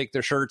players will take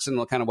their shirts and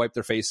they'll kind of wipe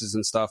their faces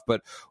and stuff.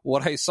 But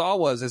what I saw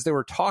was, as they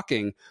were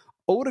talking,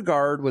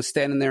 Odegaard was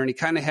standing there and he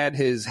kind of had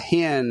his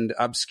hand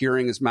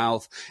obscuring his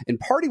mouth. And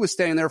Party was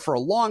standing there for a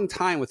long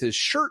time with his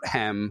shirt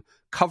hem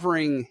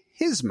covering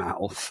his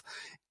mouth.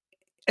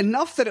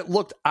 Enough that it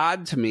looked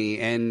odd to me,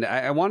 and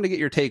I wanted to get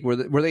your take.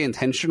 Were they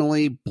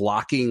intentionally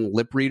blocking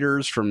lip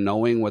readers from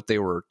knowing what they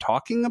were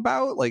talking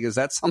about? Like, is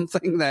that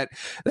something that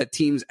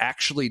teams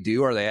actually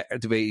do?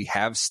 Do they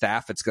have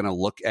staff that's going to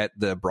look at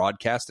the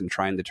broadcast and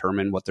try and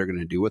determine what they're going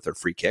to do with their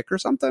free kick or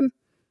something?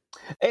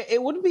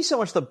 It wouldn't be so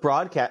much the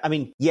broadcast. I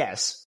mean,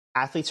 yes,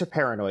 athletes are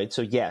paranoid,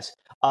 so yes.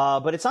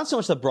 But it's not so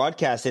much the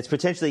broadcast. It's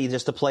potentially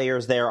just the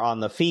players there on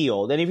the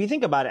field. And if you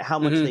think about it, how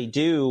much they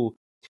do,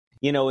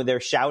 they're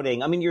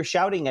shouting. I mean, you're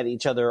shouting at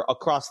each other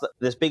across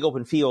this big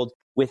open field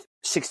with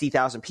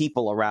 60,000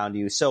 people around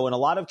you. So in a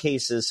lot of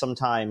cases,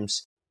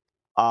 sometimes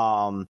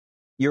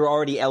you're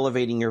already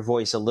elevating your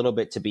voice a little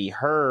bit to be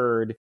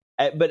heard.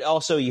 But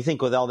also you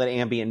think with all that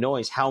ambient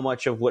noise, how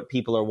much of what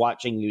people are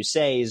watching you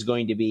say is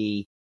going to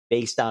be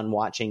based on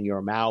watching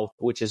your mouth,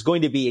 which is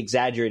going to be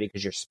exaggerated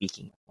because you're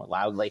speaking more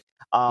loudly.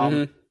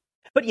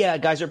 But yeah,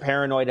 guys are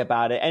paranoid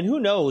about it. And who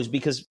knows,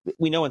 because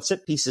we know in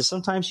set pieces,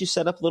 sometimes you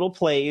set up little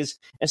plays.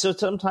 And so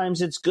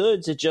sometimes it's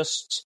good to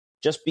just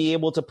be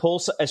able to pull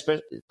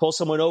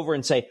someone over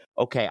and say,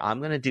 okay, I'm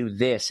going to do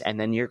this. And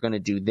then you're going to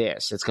do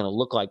this. It's going to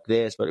look like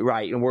this, but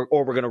right. And we're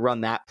going to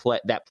run that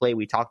play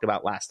we talked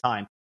about last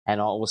time.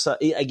 And all of a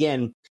sudden,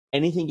 again,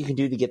 anything you can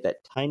do to get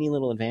that tiny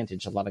little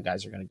advantage, a lot of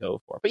guys are going to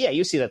go for. But yeah,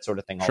 you see that sort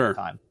of thing all the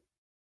time.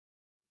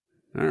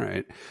 All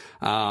right.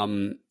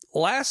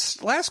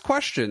 Last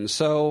question.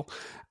 So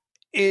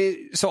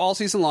So all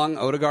season long,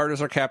 Odegaard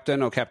is our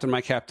captain. Oh, Captain,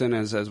 my captain,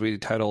 as we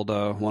titled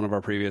one of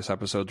our previous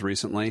episodes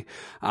recently.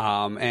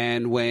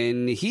 And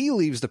when he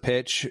leaves the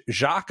pitch,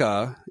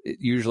 Xhaka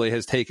usually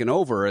has taken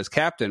over as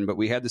captain. But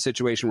we had the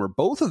situation where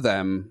both of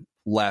them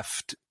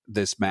left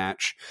this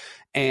match,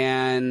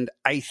 and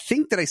I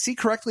think that I see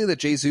correctly that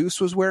Jesus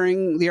was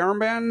wearing the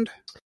armband.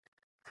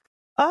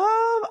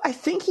 I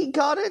think he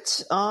got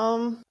it.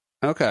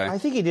 Okay. I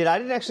think he did. I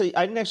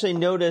didn't actually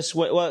notice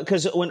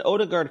because when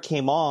Odegaard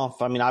came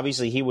off, I mean,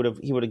 obviously he would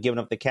have given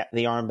up the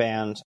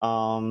armband.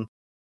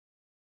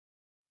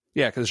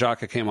 Yeah, because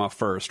Xhaka came off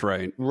first,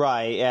 right?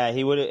 Right. Yeah,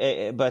 he would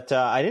have. But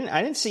I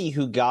didn't see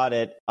who got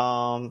it.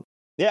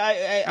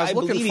 Yeah, I was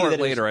looking for it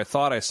later. I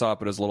thought I saw it,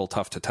 but it was a little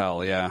tough to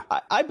tell. Yeah,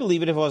 I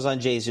believe it if it was on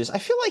Jesus. I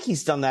feel like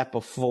he's done that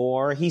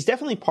before. He's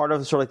definitely part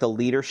of sort of like the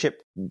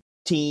leadership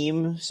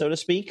team, so to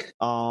speak.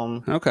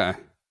 Okay.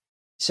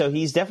 So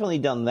he's definitely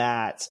done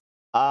that.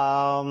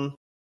 But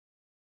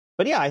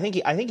yeah, I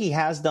think he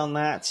has done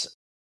that.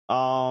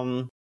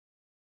 So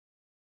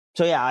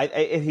yeah, I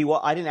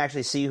didn't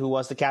actually see who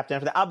was the captain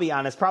after that. I'll be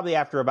honest, probably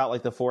after about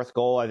like the fourth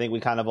goal, I think we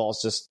kind of all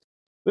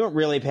we weren't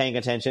really paying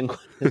attention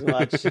as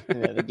much.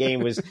 The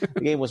game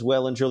was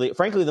well and truly,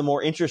 frankly, there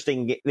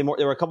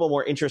were a couple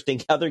more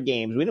interesting other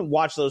games. We didn't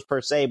watch those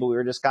per se, but we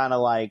were just kind of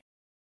like,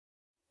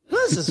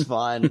 this is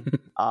fun.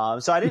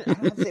 So I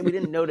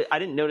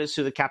didn't notice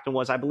who the captain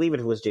was. I believe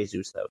it was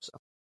Jesus though. So.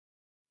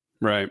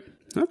 Right.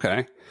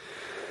 Okay.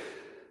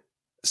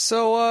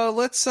 So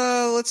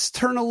let's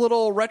turn a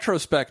little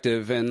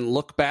retrospective and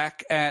look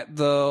back at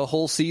the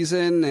whole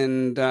season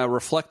and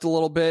reflect a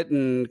little bit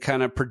and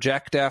kind of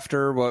project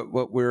after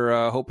what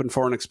we're hoping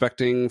for and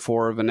expecting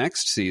for the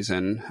next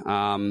season.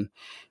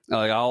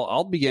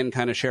 I'll begin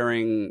kind of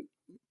sharing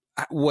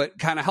what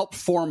kind of helped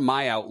form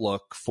my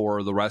outlook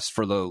for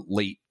the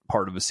late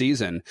part of the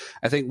season.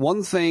 I think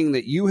one thing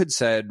that you had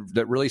said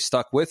that really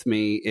stuck with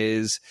me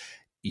is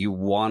you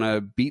want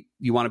to be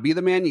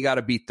the man, you got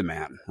to beat the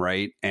man,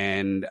 right?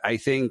 And I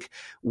think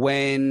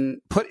when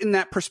put in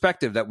that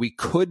perspective that we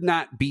could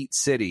not beat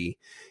City,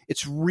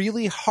 it's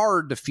really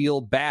hard to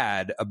feel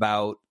bad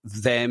about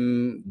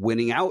them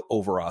winning out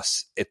over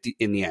us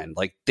in the end.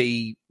 Like,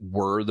 they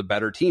were the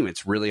better team.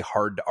 It's really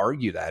hard to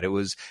argue that. It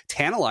was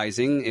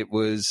tantalizing. It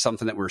was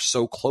something that we're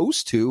so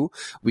close to.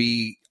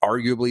 We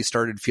arguably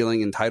started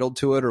feeling entitled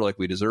to it or like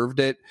we deserved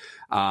it.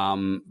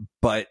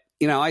 But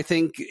I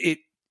think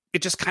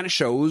it just kind of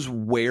shows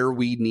where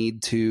we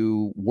need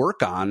to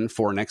work on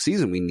for next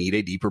season. We need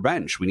a deeper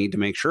bench. We need to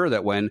make sure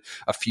that when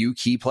a few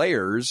key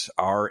players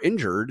are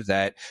injured,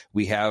 that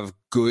we have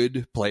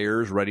good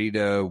players ready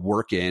to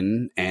work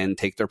in and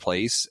take their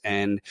place.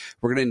 And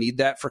we're going to need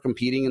that for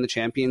competing in the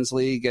Champions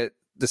League at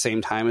the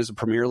same time as the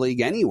Premier League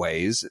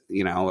anyways.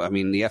 I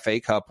mean, the FA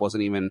Cup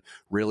wasn't even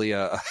really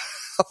a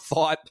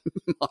thought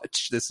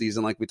much this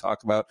season, like we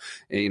talked about.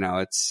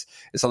 It's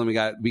something we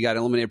got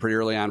eliminated pretty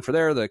early on for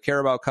there. The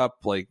Carabao Cup,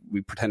 like, we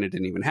pretended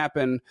didn't even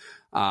happen.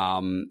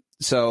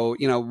 So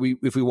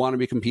if we want to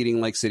be competing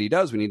like City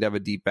does, we need to have a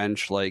deep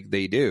bench like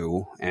they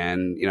do.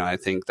 And I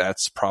think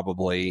that's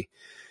probably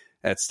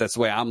that's the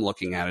way I'm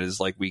looking at it,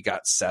 is like we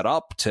got set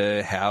up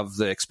to have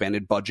the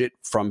expanded budget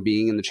from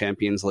being in the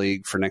Champions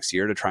League for next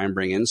year to try and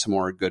bring in some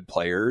more good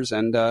players.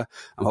 And I'm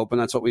hoping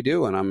that's what we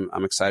do. And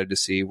I'm excited to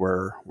see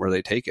where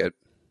they take it.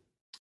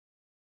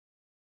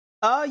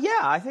 Yeah,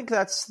 I think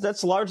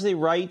that's largely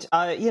right.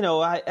 I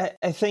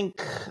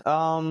think,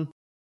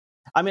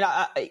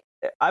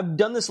 I've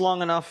done this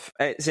long enough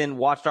and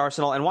watched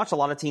Arsenal and watched a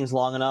lot of teams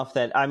long enough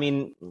that, I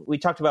mean, we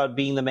talked about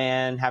being the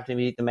man, having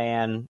to beat the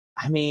man.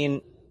 I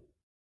mean,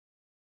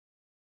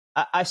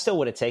 I still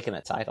would have taken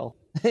a title,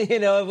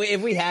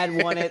 if we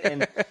had won it,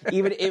 and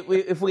even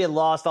if we had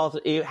lost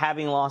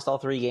having lost all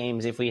three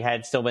games, if we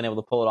had still been able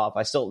to pull it off,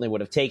 I certainly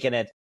would have taken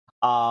it.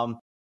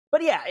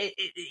 But yeah,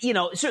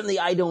 certainly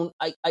I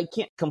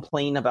can't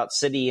complain about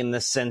City in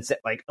the sense that,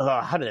 like,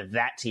 how did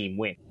that team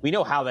win? We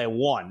know how they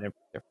won. They're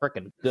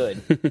freaking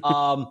good.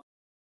 To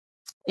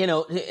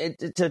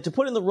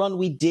put in the run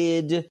we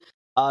did,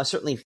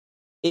 certainly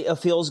it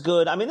feels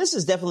good. I mean, this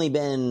has definitely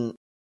been.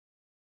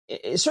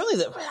 It's certainly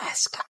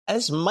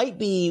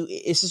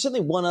it's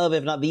certainly one of,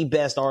 if not the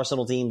best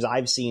Arsenal teams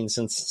I've seen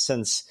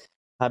since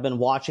I've been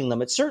watching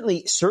them. It's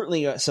certainly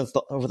since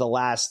over the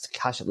last,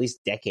 at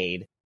least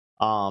decade.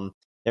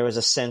 There was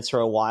a sense for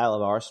a while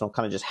of Arsenal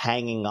kind of just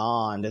hanging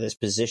on to this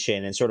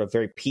position and sort of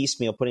very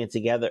piecemeal putting it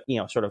together,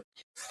 sort of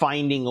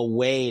finding a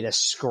way to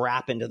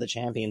scrap into the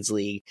Champions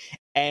League.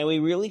 And we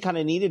really kind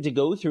of needed to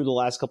go through the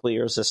last couple of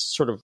years this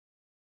sort of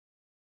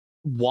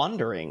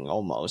wandering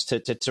almost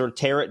to sort of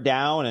tear it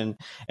down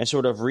and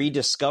sort of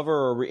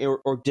rediscover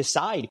or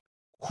decide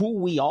who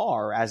we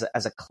are as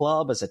a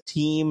club, as a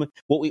team,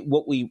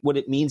 what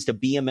it means to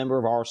be a member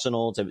of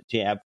Arsenal, to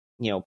have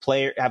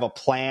have a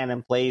plan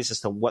in place as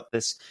to what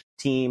this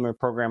team or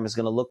program is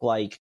going to look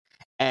like.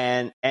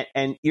 And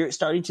you're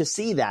starting to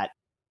see that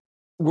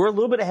we're a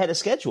little bit ahead of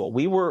schedule.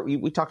 We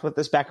talked about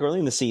this back early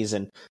in the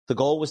season. The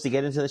goal was to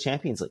get into the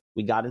Champions League.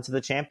 We got into the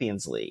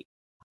Champions League.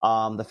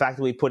 The fact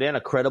that we put in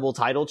a credible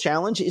title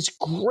challenge is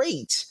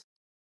great,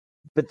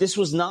 but this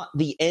was not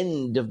the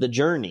end of the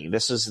journey.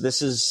 This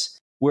is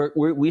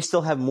we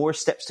still have more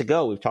steps to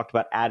go. We've talked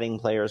about adding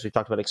players. We've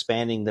talked about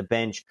expanding the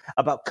bench,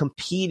 about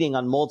competing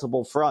on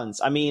multiple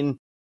fronts. I mean,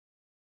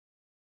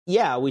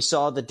 yeah, we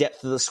saw the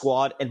depth of the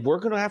squad, and we're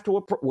going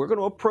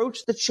to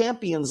approach the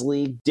Champions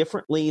League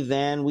differently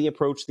than we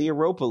approach the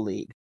Europa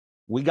League.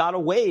 We got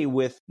away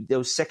with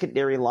those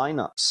secondary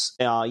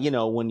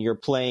lineups. When you're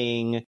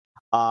playing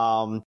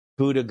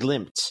Buda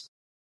Glimt,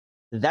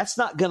 that's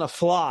not going to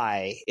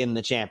fly in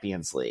the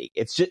Champions League.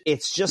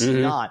 It's just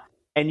not.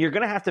 And you're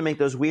going to have to make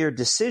those weird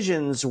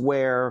decisions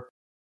where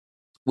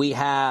we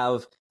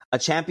have a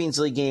Champions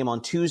League game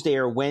on Tuesday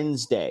or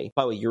Wednesday.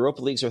 By the way,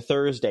 Europa Leagues are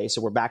Thursday,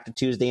 so we're back to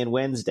Tuesday and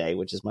Wednesday,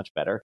 which is much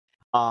better.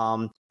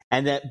 And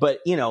then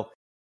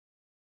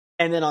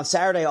on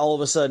Saturday, all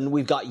of a sudden,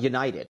 we've got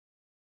United.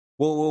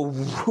 Whoa.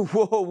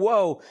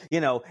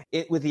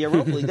 With the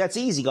Europa League, that's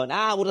easy. Going,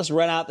 we'll just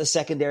run out the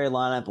secondary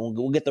lineup and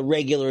we'll get the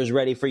regulars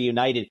ready for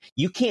United.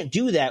 You can't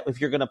do that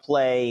if you're going to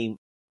play.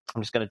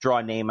 I'm just going to draw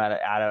a name out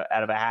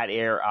of a hat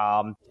here.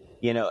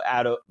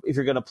 If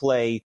you're going to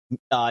play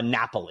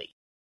Napoli.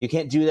 You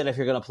can't do that if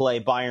you're going to play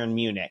Bayern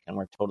Munich, and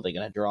we're totally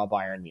going to draw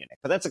Bayern Munich.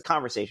 But that's a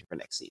conversation for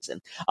next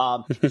season.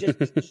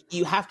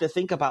 You have to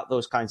think about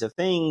those kinds of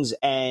things,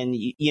 and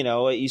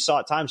you saw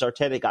at times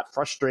Arteta got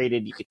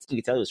frustrated. You could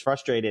tell he was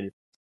frustrated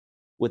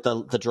with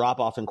the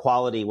drop off in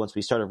quality once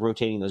we started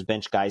rotating those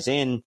bench guys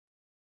in.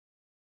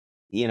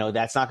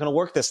 That's not going to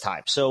work this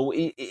time. So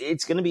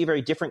it's going to be a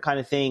very different kind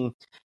of thing,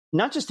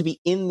 not just to be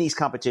in these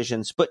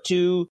competitions, but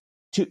to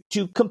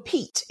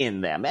compete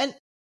in them. And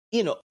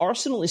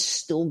Arsenal is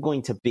still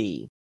going to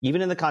be,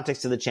 even in the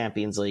context of the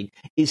Champions League,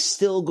 is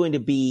still going to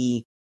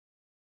be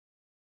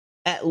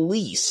at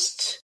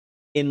least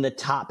in the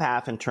top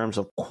half in terms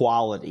of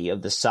quality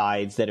of the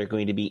sides that are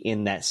going to be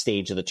in that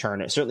stage of the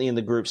tournament. Certainly in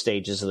the group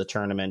stages of the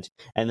tournament,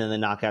 and then the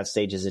knockout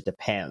stages, it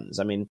depends.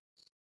 I mean,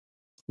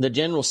 the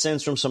general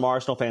sense from some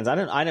Arsenal fans, I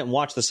didn't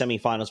watch the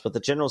semifinals, but the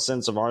general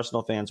sense of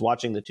Arsenal fans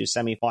watching the two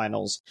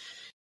semifinals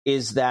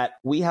is that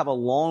we have a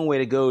long way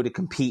to go to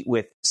compete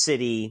with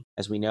City,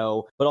 as we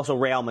know, but also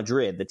Real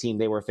Madrid, the team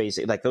they were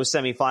facing. Like, those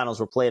semifinals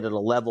were played at a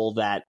level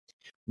that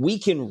we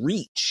can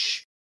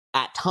reach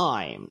at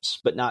times,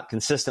 but not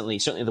consistently,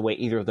 certainly the way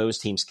either of those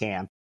teams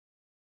can.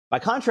 By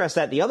contrast,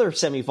 that the other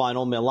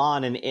semifinal,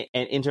 Milan and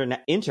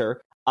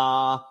Inter,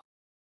 so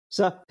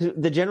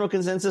the general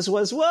consensus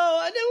was,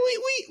 well,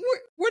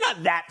 we're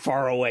not that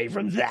far away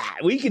from that.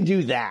 We can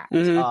do that.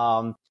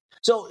 Mm-hmm.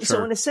 So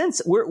in a sense,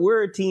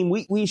 we're a team.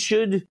 We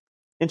should,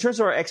 in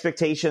terms of our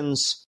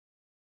expectations,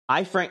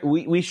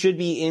 we should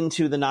be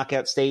into the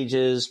knockout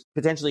stages,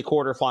 potentially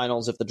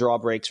quarterfinals if the draw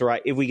breaks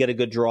right. If we get a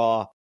good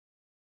draw,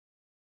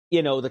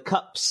 the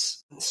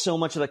cups. So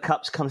much of the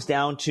cups comes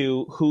down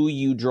to who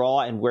you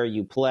draw and where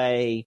you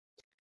play.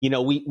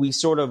 We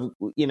sort of,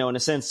 in a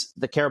sense,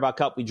 the Carabao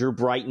Cup, we drew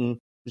Brighton,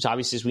 which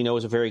obviously, as we know,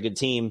 is a very good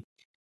team.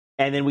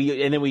 And then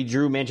we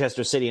drew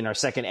Manchester City in our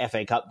second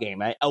FA Cup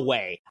game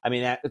away. I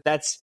mean,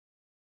 that's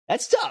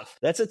tough.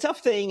 That's a tough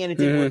thing, and it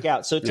didn't work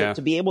out. So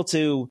to be able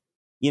to,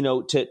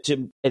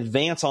 to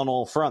advance on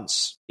all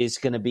fronts is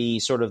going to be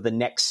sort of the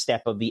next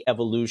step of the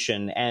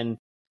evolution. And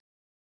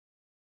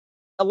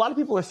a lot of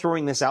people are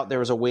throwing this out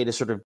there as a way to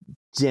sort of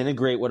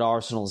denigrate what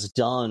Arsenal's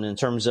done in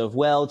terms of,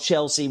 well,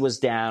 Chelsea was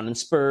down and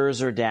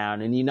Spurs are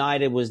down and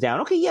United was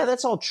down. Okay, yeah,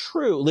 that's all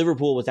true.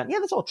 Liverpool was down. Yeah,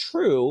 that's all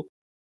true.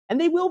 And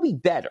they will be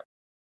better.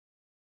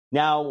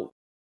 Now,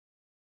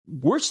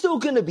 we're still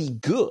going to be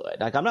good.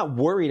 Like, I'm not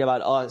worried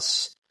about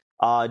us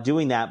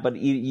doing that, but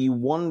you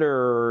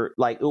wonder,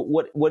 like,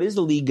 what is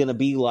the league going to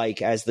be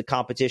like as the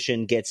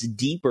competition gets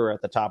deeper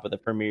at the top of the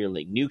Premier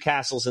League?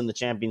 Newcastle's in the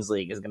Champions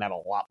League is going to have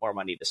a lot more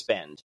money to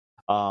spend.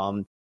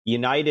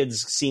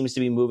 United's seems to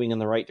be moving in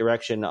the right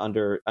direction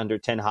under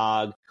Ten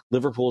Hag.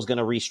 Liverpool's going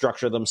to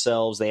restructure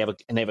themselves. They have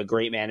a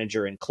great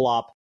manager in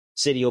Klopp.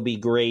 City will be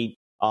great.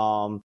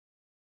 And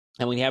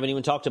we haven't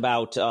even talked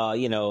about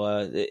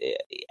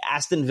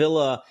Aston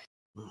Villa.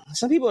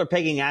 Some people are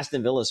pegging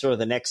Aston Villa as sort of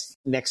the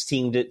next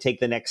team to take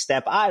the next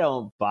step. I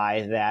don't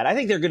buy that. I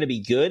think they're going to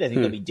be good. I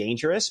think they'll be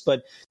dangerous.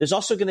 But there's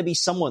also going to be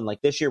someone,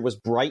 like this year was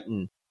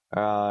Brighton,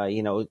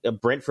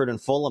 Brentford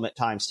and Fulham at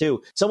times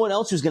too. Someone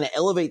else who's going to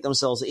elevate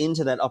themselves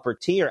into that upper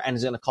tier and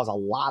is going to cause a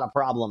lot of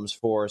problems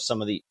for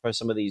some of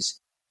these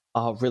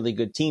really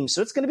good teams.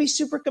 So it's going to be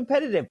super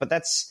competitive. But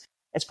it's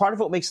part of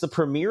what makes the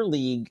Premier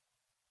League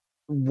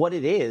what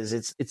it is.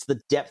 It's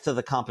the depth of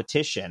the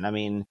competition. I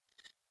mean,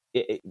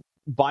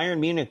 Bayern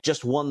Munich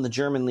just won the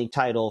German league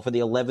title for the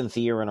 11th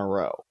year in a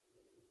row.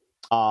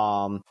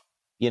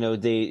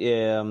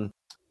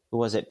 Who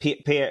was it?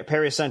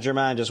 Paris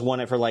Saint-Germain just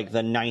won it for like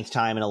the 9th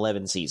time in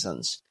 11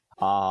 seasons.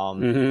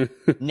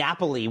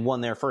 Napoli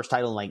won their first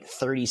title in like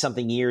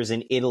 30-something years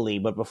in Italy,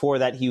 but before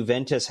that,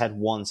 Juventus had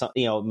won some.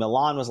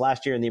 Milan was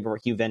last year, and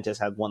Juventus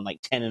had won like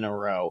 10 in a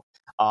row.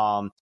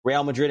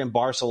 Real Madrid and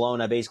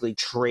Barcelona basically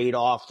trade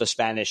off the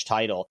Spanish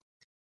title.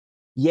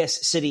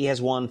 Yes, City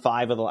has won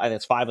 5 of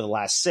the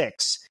last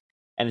 6,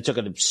 and it took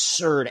an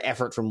absurd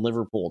effort from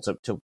Liverpool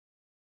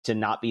to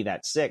not be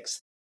that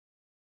sixth.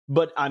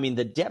 But I mean,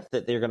 the depth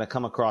that they're going to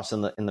come across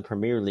in the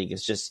Premier League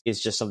is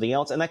just something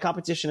else, and that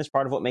competition is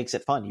part of what makes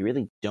it fun. You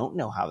really don't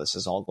know how this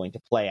is all going to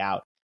play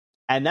out,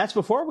 and that's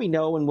before we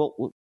know. And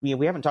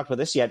we haven't talked about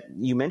this yet.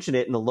 You mentioned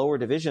it in the lower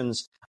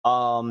divisions.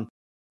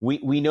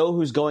 We know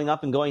who's going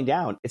up and going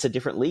down. It's a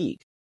different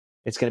league.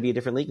 It's going to be a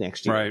different league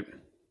next year,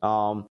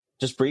 right?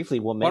 Just briefly,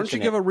 we'll mention. Why don't you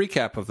give a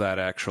recap of that?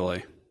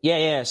 Actually,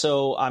 yeah.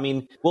 So I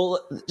mean,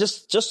 well,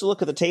 just to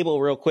look at the table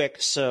real quick.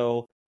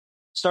 So.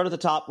 Start at the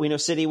top. We know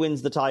City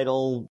wins the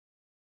title.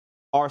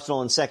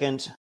 Arsenal in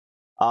second.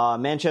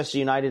 Manchester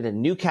United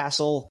and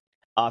Newcastle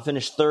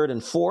finished third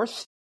and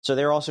fourth. So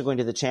they're also going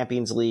to the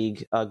Champions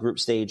League group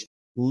stage.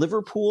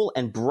 Liverpool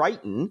and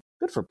Brighton,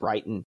 good for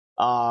Brighton,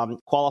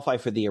 qualify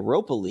for the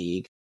Europa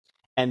League.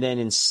 And then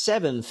in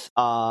seventh,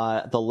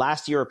 the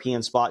last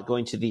European spot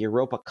going to the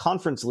Europa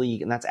Conference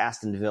League, and that's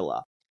Aston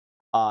Villa.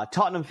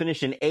 Tottenham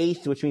finished in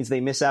eighth, which means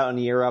they miss out on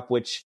Europe,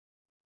 which,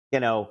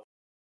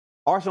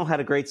 Arsenal had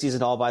a great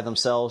season all by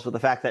themselves, but the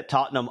fact that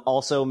Tottenham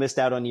also missed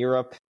out on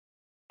Europe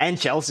and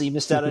Chelsea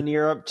missed out on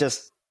Europe,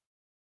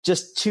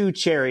 just two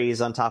cherries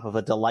on top of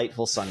a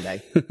delightful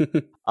Sunday.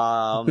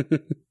 And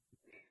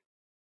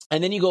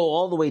then you go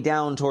all the way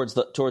down towards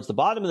the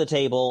bottom of the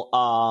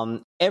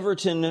table.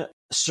 Everton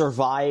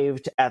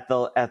survived at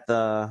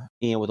the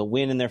with a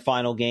win in their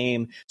final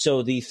game.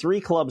 So the three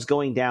clubs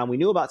going down, we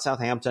knew about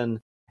Southampton,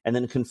 and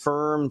then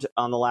confirmed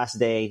on the last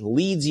day,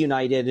 Leeds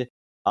United,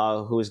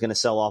 who is going to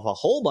sell off a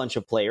whole bunch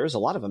of players, a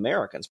lot of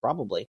Americans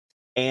probably.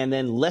 And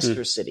then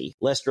Leicester City.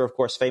 Leicester, of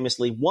course,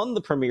 famously won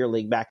the Premier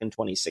League back in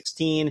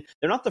 2016.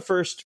 They're not the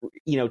first,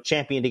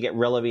 champion to get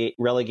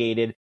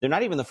relegated. They're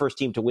not even the first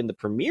team to win the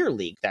Premier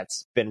League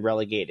that's been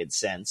relegated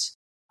since.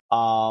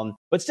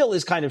 But still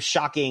is kind of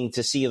shocking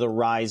to see the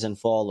rise and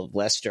fall of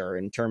Leicester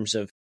in terms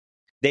of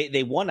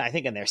they won, I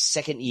think, in their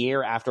second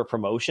year after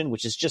promotion,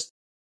 which is just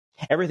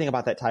everything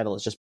about that title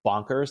is just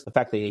bonkers. The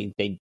fact that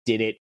they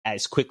did it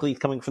as quickly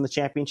coming from the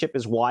championship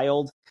is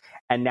wild.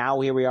 And now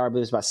here we are, but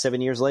it's about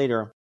 7 years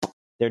later,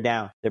 they're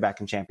down. They're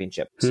back in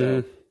championship.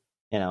 So,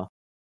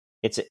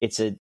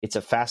 it's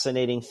a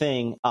fascinating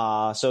thing.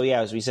 So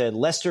yeah, as we said,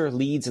 Leicester,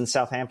 Leeds, and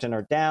Southampton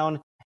are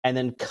down. And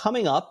then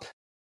coming up,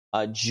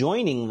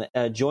 joining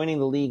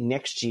the league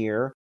next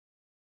year,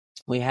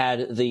 we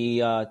had the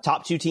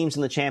top two teams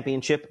in the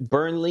championship,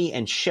 Burnley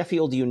and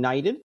Sheffield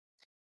United.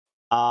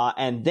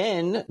 And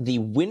then the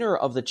winner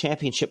of the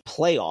championship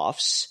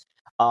playoffs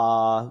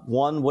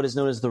won what is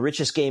known as the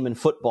richest game in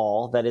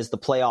football. That is the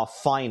playoff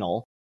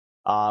final,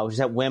 which is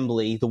at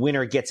Wembley. The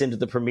winner gets into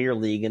the Premier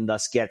League and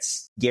thus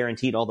gets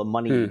guaranteed all the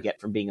money you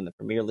get from being in the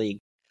Premier League.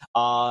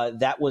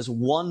 That was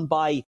won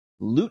by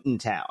Luton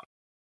Town.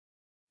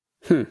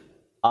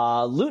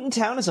 Luton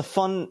Town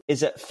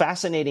is a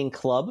fascinating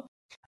club.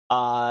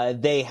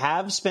 They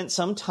have spent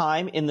some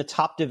time in the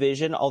top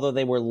division, although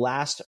they were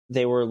last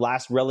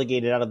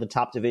relegated out of the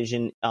top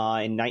division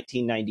in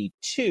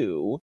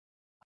 1992.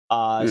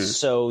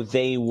 So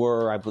they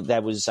were,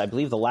 that was, I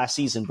believe, the last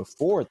season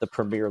before the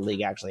Premier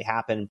League actually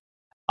happened.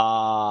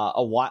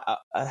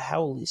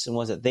 How recent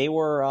was it? They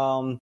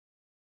were,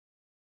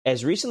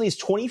 as recently as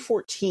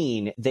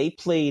 2014, they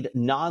played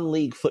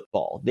non-league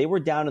football. They were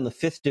down in the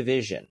 5th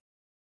division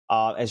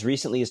as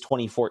recently as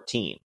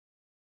 2014.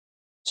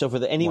 So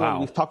for anyone,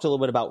 we've talked a little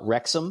bit about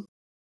Wrexham.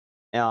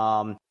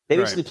 They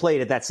basically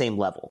played at that same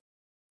level.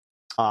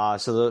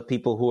 So the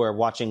people who are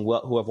watching,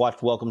 who have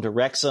watched Welcome to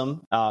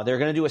Wrexham, they're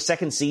going to do a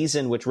second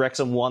season, which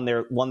Wrexham won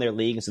their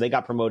league, and so they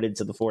got promoted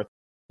to the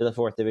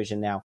fourth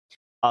division now.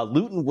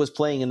 Luton was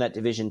playing in that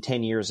division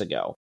 10 years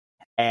ago,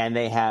 and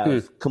they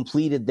have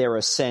completed their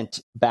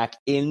ascent back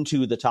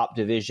into the top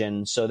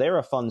division. So they're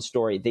a fun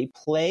story. They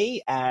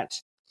play at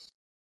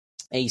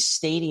a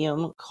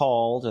stadium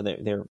called, or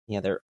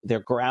their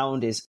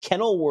ground is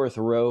Kenilworth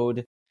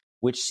Road,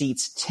 which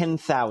seats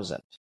 10,000.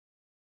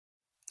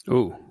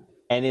 Ooh.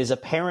 And is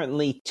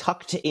apparently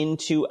tucked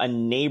into a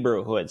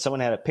neighborhood. Someone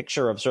had a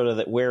picture of sort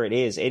of where it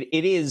is. It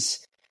is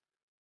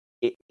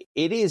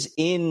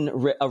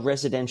in a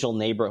residential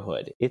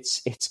neighborhood.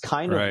 It's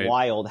kind of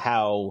wild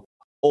how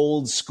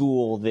old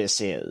school this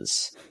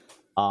is.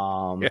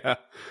 Yeah.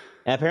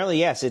 And apparently,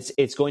 yes,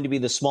 it's going to be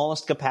the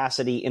smallest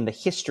capacity in the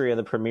history of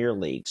the Premier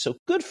League. So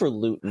good for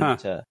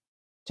Luton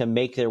to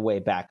make their way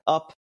back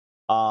up.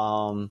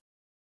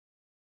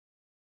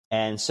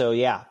 And so,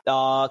 yeah,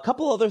 a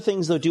couple other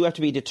things, though, do have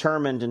to be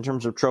determined in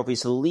terms of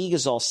trophies. So the league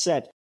is all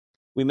set.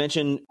 We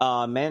mentioned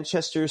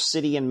Manchester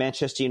City and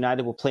Manchester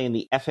United will play in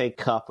the FA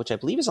Cup, which I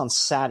believe is on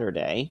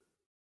Saturday.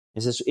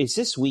 Is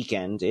this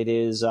weekend? It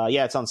is.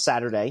 It's on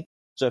Saturday.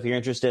 So if you're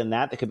interested in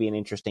that could be an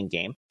interesting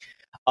game.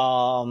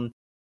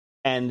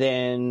 And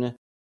then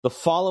the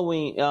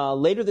following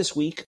later this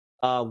week,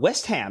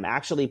 West Ham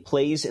actually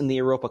plays in the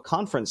Europa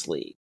Conference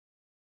League.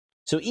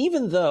 So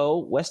even though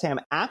West Ham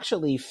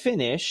actually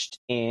finished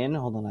in,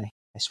 hold on,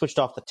 I switched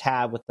off the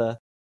tab with the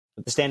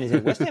standings.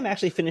 West Ham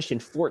actually finished in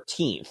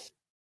 14th.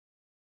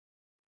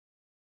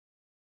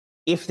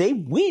 if they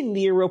win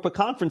the Europa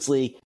Conference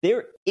League,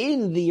 they're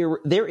in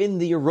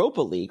the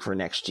Europa League for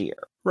next year.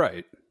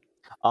 Right.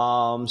 So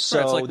right, it's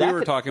like we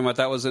were talking about.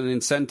 That was an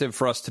incentive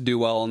for us to do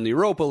well in the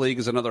Europa League,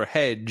 is another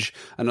hedge,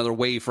 another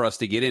way for us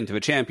to get into a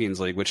Champions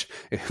League. Which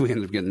if we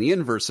end up getting the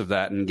inverse of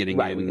that and getting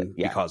in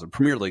because of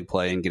Premier League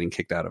play and getting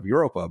kicked out of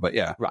Europa. But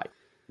yeah, right.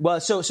 Well,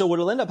 so what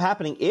will end up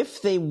happening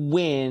if they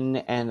win,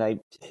 and I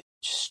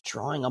just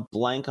drawing a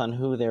blank on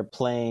who they're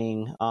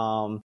playing.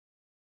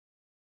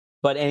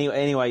 But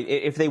anyway,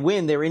 if they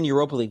win, they're in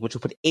Europa League, which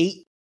will put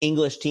 8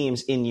 English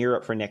teams in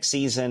Europe for next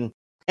season,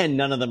 and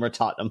none of them are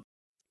Tottenham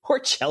or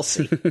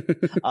Chelsea.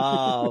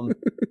 But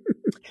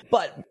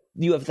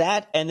you have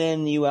that, and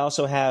then you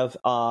also have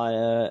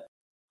a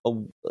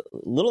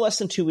little less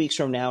than 2 weeks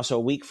from now, so a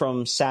week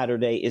from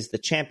Saturday, is the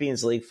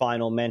Champions League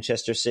final,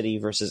 Manchester City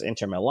versus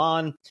Inter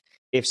Milan.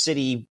 If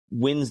City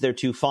wins their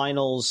 2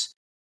 finals,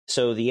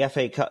 so the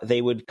FA Cup,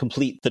 they would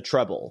complete the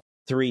treble,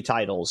 3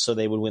 titles. So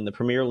they would win the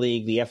Premier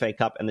League, the FA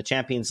Cup, and the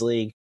Champions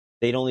League.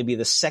 They'd only be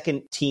the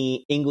second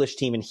English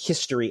team in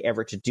history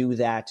ever to do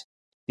that.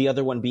 The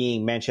other one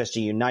being Manchester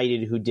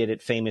United, who did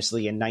it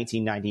famously in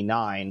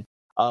 1999,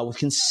 with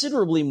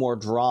considerably more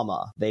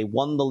drama. They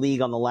won the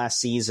league on the last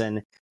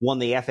season, won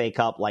the FA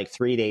Cup like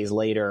 3 days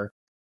later.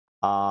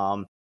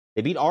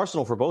 They beat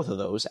Arsenal for both of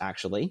those,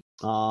 actually.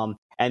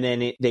 And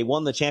then they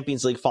won the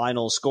Champions League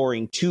final,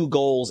 scoring 2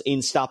 goals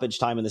in stoppage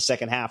time in the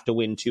second half to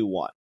win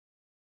 2-1.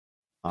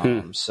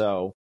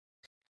 So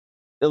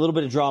a little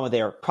bit of drama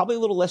there. Probably a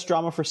little less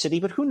drama for City,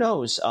 but who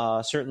knows?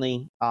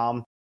 Certainly.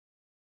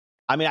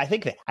 I mean, I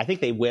think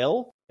they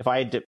will. If I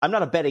had to, I'm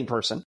not a betting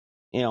person,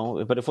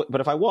 but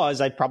if I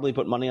was, I'd probably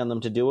put money on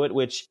them to do it,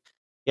 which,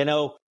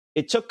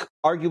 it took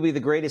arguably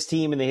the greatest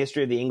team in the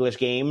history of the English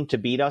game to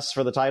beat us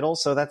for the title.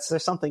 So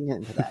there's something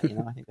into that.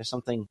 I think there's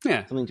something to be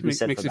said for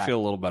that. Makes you feel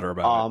a little better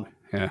about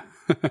it. Yeah.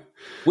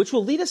 Which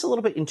will lead us a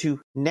little bit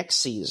into next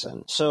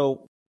season.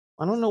 So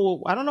I don't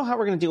know how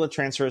we're going to deal with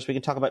transfers. We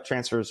can talk about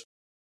transfers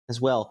as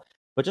well.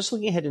 But just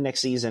looking ahead to next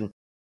season,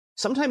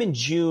 sometime in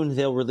June,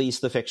 they'll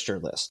release the fixture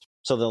list.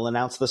 So they'll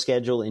announce the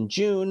schedule in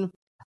June,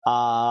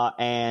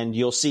 and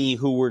you'll see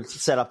who we're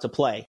set up to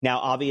play. Now,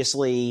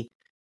 obviously,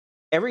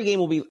 every game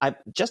will be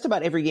just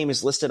about every game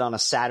is listed on a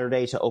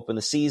Saturday to open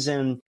the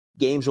season.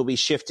 Games will be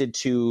shifted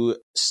to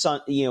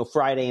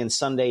Friday and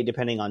Sunday,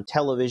 depending on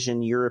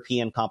television,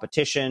 European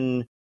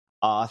competition,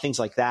 things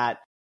like that.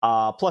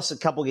 Plus, a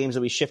couple games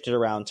will be shifted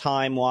around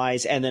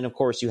time-wise. And then, of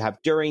course, you have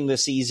during the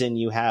season,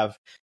 you have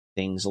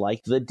things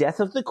like the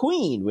death of the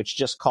Queen, which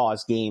just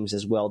caused games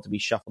as well to be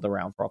shuffled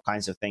around for all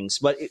kinds of things.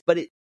 But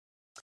it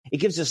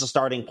gives us a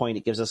starting point.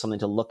 It gives us something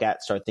to look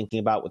at, start thinking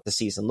about what the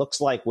season looks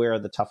like, where are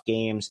the tough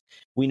games.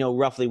 We know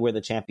roughly where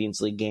the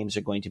Champions League games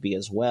are going to be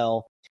as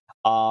well.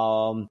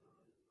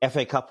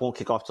 FA Cup won't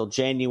kick off till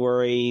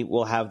January.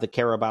 We'll have the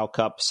Carabao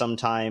Cup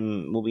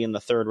sometime. We'll be in the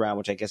 3rd round,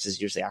 which I guess is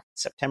usually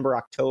September,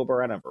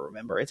 October. I never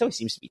remember. It always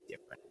seems to be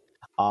different.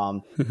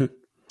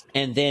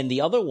 And then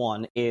the other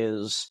one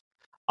is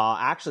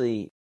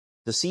actually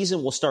the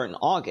season will start in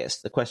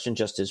August. The question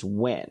just is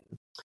when.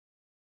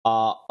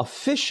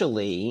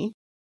 Officially,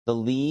 the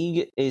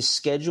league is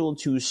scheduled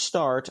to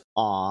start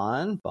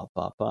on...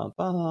 Hang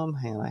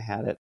on, I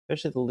had it.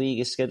 Officially, the league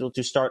is scheduled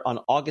to start on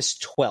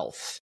August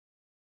 12th.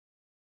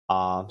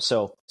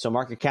 So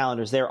mark your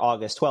calendars there,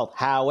 August 12th.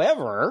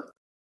 However,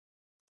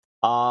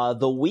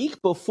 the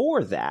week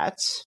before that,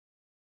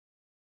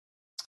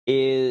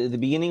 is the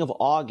beginning of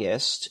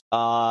August,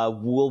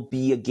 will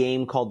be a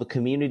game called the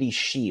Community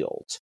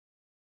Shield.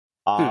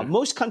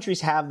 Most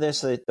countries have this.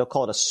 They'll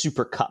call it a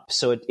Super Cup.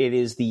 So it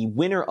is the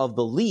winner of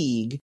the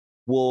league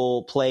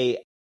will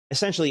play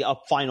essentially a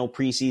final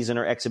preseason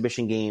or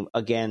exhibition game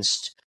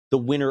against the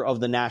winner of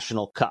the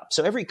National Cup.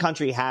 So every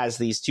country has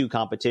these 2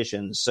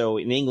 competitions. So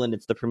in England,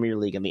 it's the Premier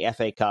League and the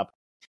FA Cup.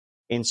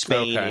 In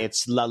Spain,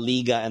 it's La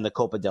Liga and the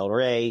Copa del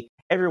Rey.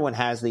 Everyone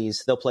has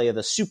these. They'll play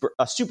a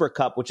Super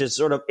Cup, which is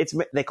sort of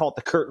they call it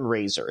the curtain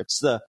raiser.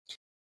 It's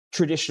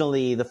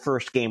traditionally the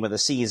first game of the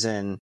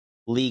season,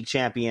 league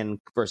champion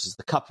versus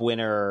the cup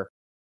winner.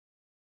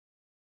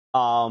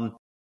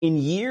 In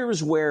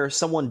years where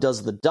someone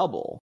does the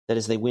double, that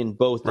is, they win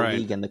both the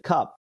league and the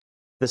cup,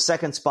 the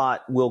second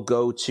spot will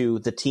go to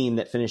the team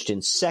that finished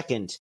in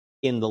second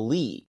in the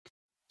league.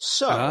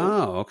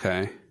 So,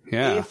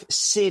 if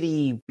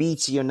City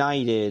beats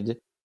United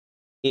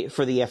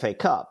for the FA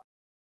Cup,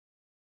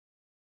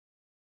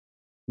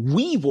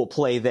 we will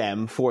play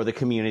them for the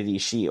Community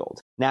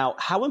Shield. Now,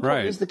 how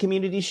important is the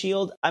Community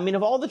Shield? I mean,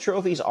 of all the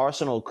trophies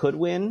Arsenal could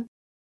win,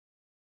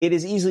 it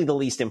is easily the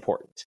least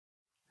important.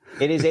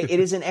 It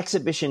is an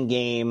exhibition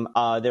game.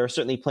 There are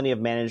certainly plenty of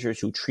managers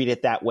who treat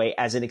it that way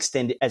as an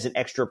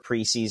extra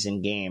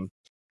preseason game.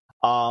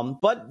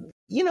 But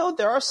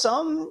there are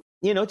some,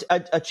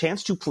 a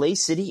chance to play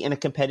City in a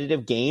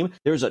competitive game.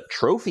 There's a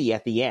trophy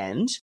at the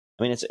end.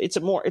 I mean,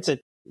 the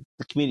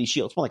Community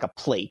Shield. It's more like a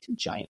plate, a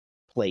giant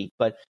plate,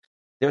 but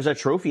there's a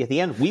trophy at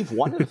the end. We've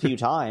won it a few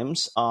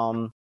times.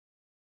 Some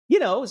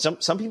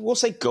people will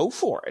say go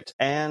for it,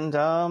 and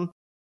I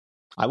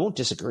won't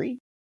disagree.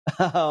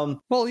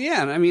 Well,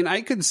 yeah. I mean,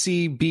 I could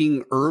see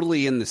being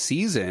early in the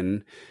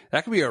season.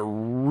 That could be a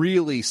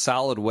really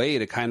solid way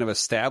to kind of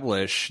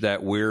establish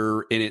that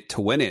we're in it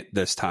to win it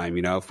this time.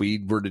 If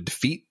we were to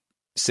defeat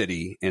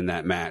City in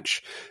that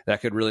match,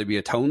 that could really be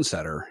a tone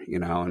setter,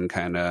 and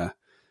kind of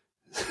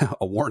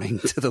a warning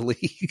to the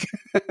league.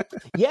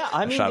 Yeah,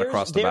 I mean, a shot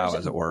across the bow,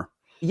 as it were.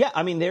 Yeah,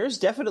 I mean, there's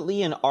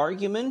definitely an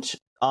argument.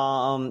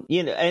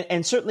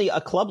 And certainly a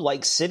club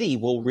like City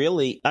will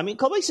really. I mean,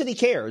 club like City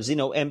cares, and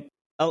there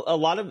are a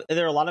lot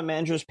of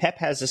managers. Pep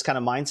has this kind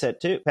of mindset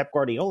too. Pep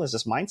Guardiola has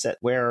this mindset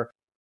where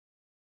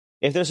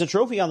if there's a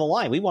trophy on the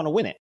line, we want to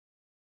win it,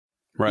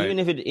 right? Even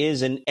if it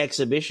is an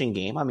exhibition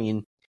game. I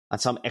mean, on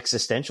some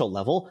existential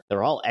level,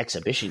 they're all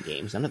exhibition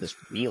games. None of this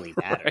really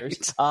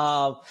matters.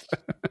 Right.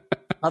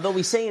 Although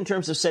we say in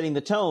terms of setting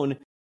the tone,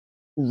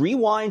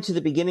 rewind to the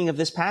beginning of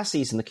this past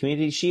season, the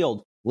Community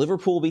Shield.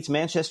 Liverpool beats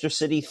Manchester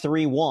City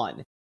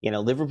 3-1.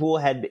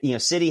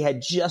 City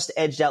had just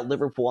edged out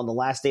Liverpool on the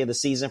last day of the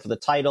season for the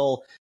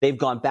title. They've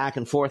gone back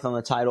and forth on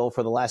the title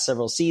for the last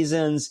several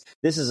seasons.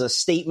 This is a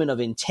statement of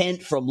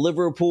intent from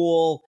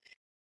Liverpool.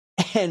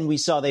 And we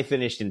saw they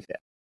finished in fifth.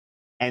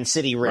 And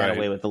City ran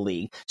away with the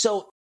league.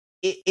 So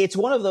it's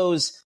one of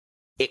those,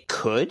 it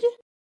could.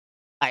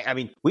 I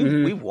mean,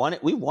 we've won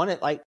it. We won it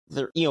like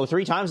 3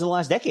 times in the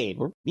last decade.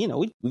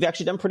 We've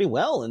actually done pretty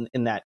well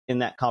in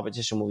that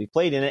competition when we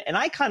played in it. And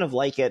I kind of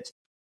like it.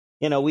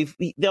 There are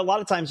a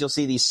lot of times you'll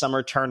see these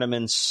summer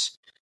tournaments,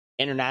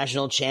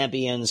 International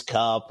Champions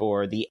Cup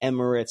or the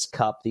Emirates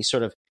Cup, these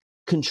sort of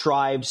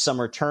contrived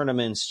summer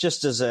tournaments,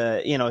 just as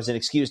as an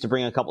excuse to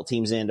bring a couple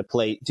teams in to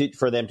play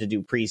for them to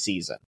do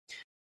preseason.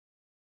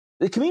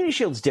 The Community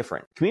Shield's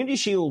different. Community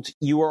Shield,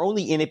 you are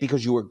only in it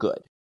because you are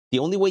good. The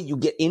only way you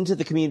get into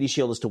the Community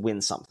Shield is to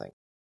win something.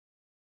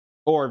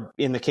 Or,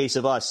 in the case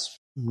of us,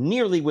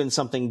 nearly win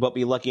something, but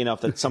be lucky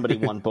enough that somebody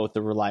won both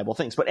the reliable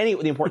things. But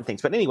anyway, the important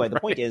things. But anyway, the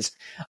point is,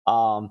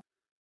 you're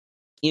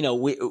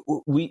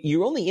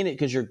only in it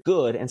because you're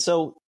good. And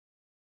so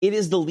it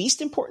is the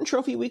least important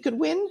trophy we could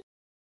win.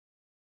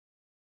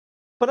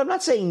 But I'm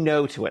not saying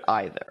no to it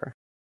either.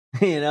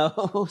 No,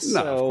 of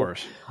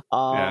course.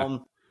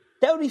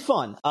 That would be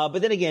fun. But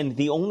then again,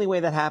 the only way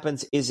that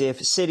happens is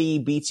if City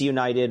beats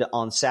United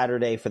on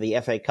Saturday for the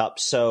FA Cup.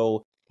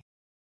 So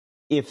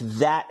if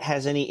that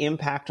has any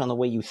impact on the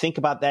way you think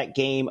about that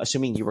game,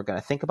 assuming you were going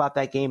to think about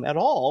that game at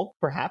all,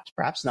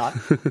 perhaps not.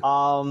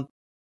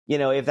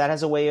 If that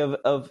has a way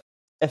of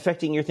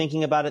affecting your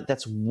thinking about it,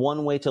 that's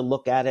one way to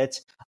look at it.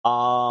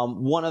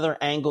 One other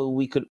angle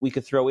we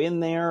could throw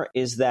in there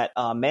is that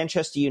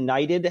Manchester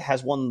United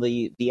has won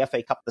the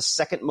FA Cup the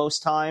second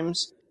most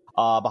times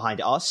behind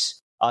us.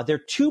 They're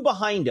 2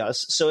 behind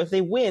us, so if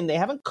they win, they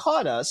haven't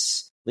caught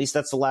us. At least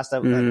that's the last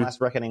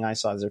reckoning I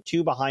saw. They're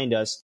 2 behind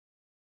us.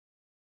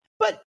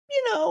 But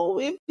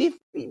if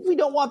we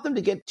don't want them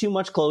to get too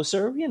much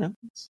closer, we don't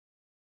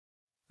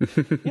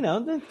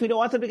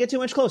want them to get too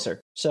much closer.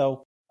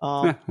 So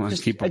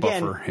just keep a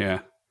buffer.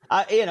 Yeah.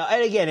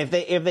 And again, if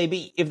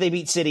they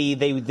beat City,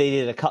 they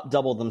did a cup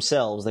double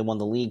themselves. They won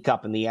the League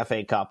Cup and the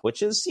FA Cup,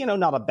 which is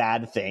not a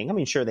bad thing. I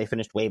mean, sure, they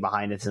finished way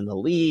behind us in the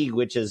league,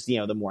 which is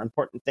the more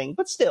important thing.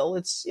 But still,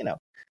 it's yeah.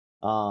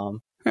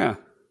 All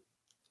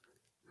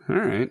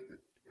right.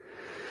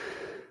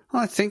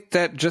 Well, I think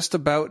that just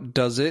about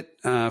does it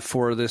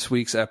for this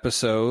week's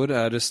episode.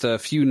 Just a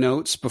few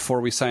notes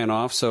before we sign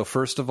off. So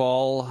first of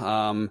all,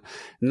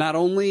 not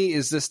only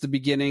is this the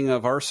beginning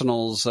of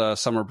Arsenal's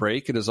summer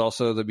break, it is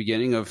also the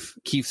beginning of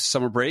Keith's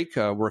summer break,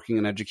 working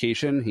in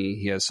education.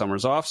 He has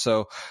summers off.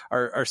 So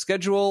our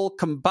schedule,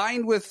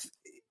 combined with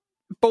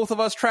both of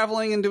us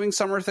traveling and doing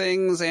summer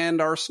things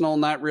and Arsenal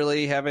not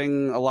really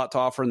having a lot to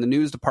offer in the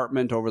news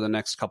department over the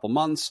next couple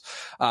months.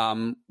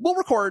 We'll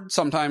record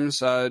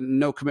sometimes,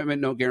 no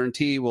commitment, no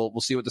guarantee. We'll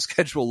see what the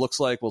schedule looks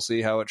like. We'll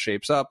see how it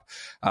shapes up.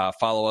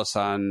 Follow us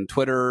on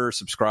Twitter,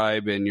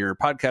 subscribe in your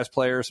podcast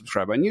player,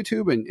 subscribe on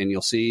YouTube, and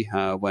you'll see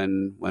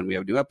when we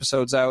have new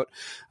episodes out.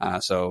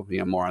 So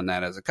more on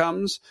that as it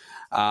comes.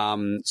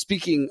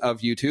 Speaking of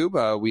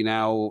YouTube, we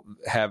now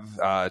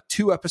have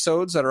 2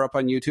 episodes that are up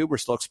on YouTube. We're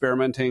still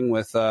experimenting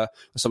with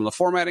some of the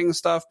formatting and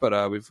stuff,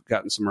 but we've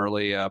gotten some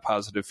early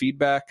positive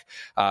feedback.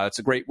 It's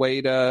a great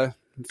way to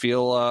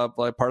feel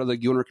like part of the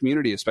Gooner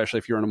community, especially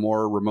if you're in a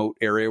more remote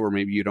area where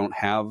maybe you don't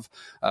have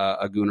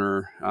a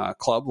Gooner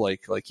club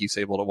like he's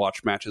able to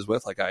watch matches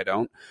with, like I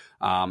don't.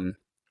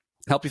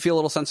 Help you feel a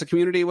little sense of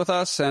community with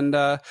us, and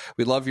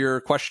we love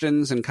your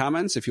questions and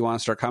comments. If you want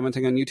to start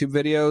commenting on YouTube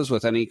videos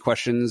with any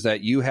questions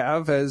that you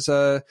have as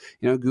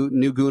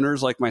new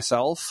Gooners like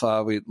myself,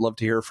 we'd love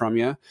to hear from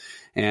you.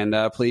 And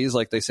please,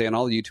 like they say in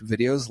all the YouTube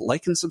videos,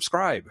 like and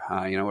subscribe.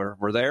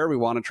 We're there. We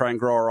want to try and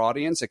grow our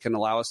audience. It can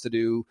allow us to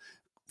do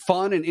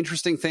fun and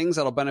interesting things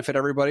that'll benefit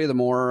everybody. The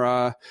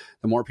more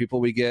people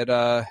we get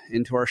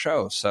into our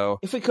show. So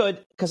if we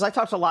could, because I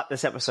talked a lot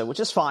this episode, which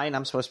is fine.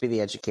 I'm supposed to be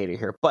the educator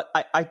here, but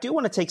I do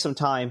want to take some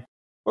time.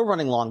 We're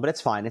running long, but it's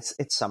fine. It's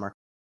summer.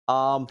 I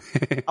want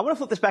to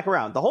flip this back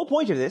around. The whole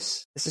point of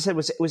this, as I said,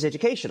 was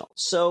educational.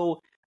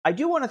 So I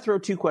do want to throw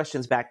 2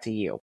 questions back to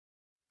you.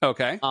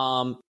 Okay.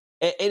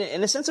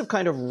 in a sense of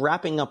kind of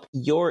wrapping up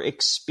your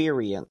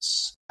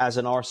experience as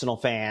an Arsenal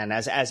fan,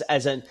 as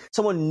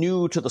someone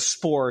new to the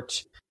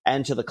sport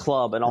and to the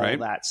club and all of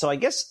that. So I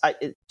guess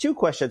two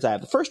questions I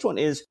have. The first one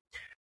is,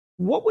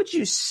 what would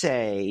you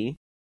say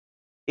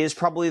is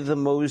probably the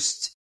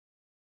most,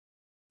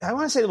 I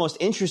want to say the most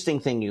interesting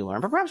thing you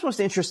learned, but perhaps most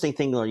interesting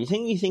thing you learned?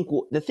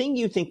 The thing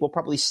you think will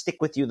probably stick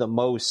with you the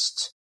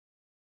most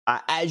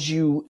as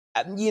you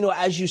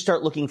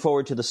start looking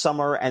forward to the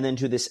summer and then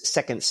to this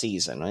second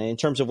season, in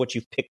terms of what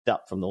you've picked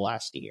up from the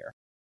last year?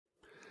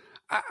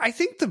 I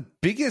think the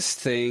biggest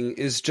thing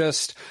is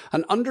just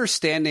an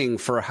understanding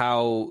for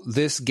how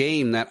this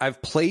game that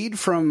I've played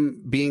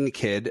from being a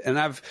kid, and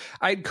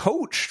I'd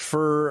coached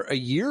for a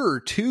year or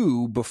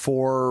two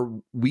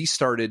before we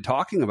started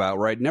talking about,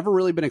 where I'd never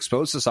really been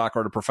exposed to soccer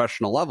at a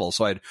professional level.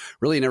 So I'd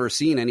really never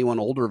seen anyone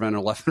older than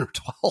 11 or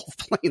 12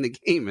 playing the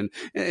game. And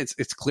it's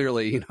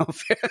clearly,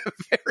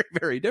 very,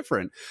 very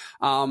different.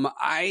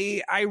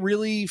 I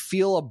really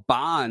feel a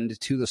bond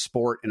to the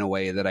sport in a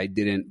way that I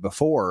didn't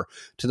before,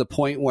 to the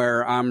point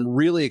where I'm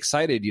really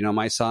excited.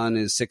 My son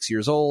is 6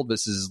 years old.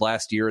 This is his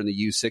last year in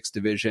the U6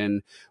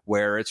 division,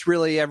 where it's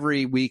really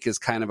every week is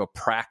kind of a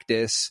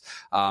practice.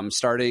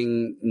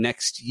 Starting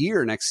next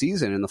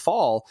season in the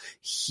fall,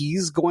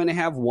 he's going to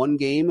have one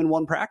game and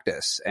one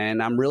practice.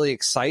 And I'm really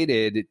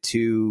excited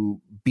to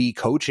be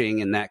coaching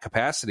in that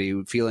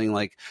capacity, feeling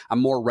like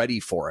I'm more ready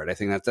for it. I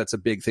think that's a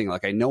big thing.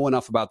 Like, I know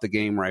enough about the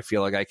game where I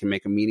feel like I can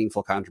make a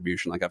meaningful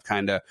contribution. Like, I've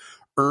kind of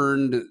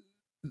earned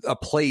a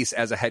place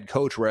as a head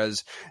coach,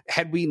 whereas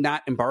had we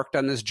not embarked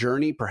on this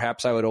journey,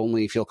 perhaps I would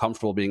only feel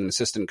comfortable being an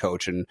assistant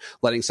coach and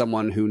letting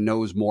someone who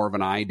knows more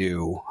than I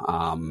do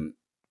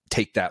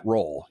take that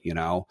role,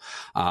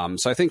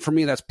 So I think for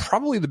me, that's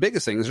probably the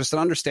biggest thing, is just an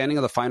understanding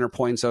of the finer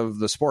points of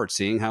the sport,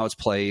 seeing how it's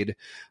played,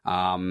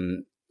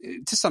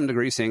 to some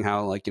degree, seeing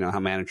how, how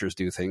managers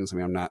do things. I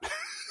mean, I'm not,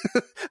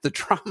 the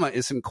drama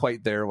isn't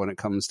quite there when it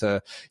comes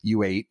to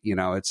U8.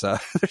 It's,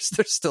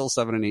 they're still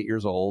 7 and 8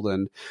 years old,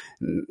 and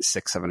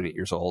 6, 7, and 8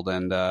 years old.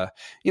 And,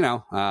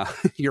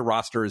 your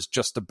roster is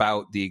just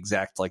about the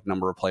exact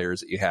number of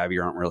players that you have.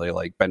 You aren't really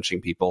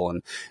benching people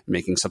and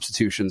making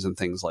substitutions and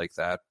things like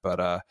that.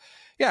 But,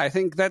 yeah, I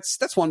think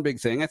that's one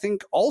big thing. I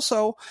think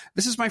also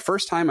this is my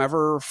first time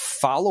ever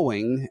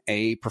following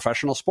a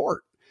professional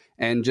sport,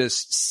 and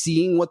just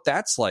seeing what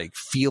that's like,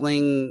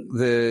 feeling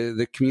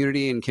the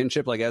community and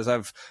kinship, as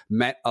I've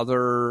met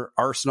other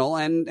Arsenal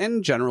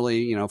and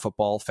generally,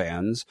 football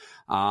fans.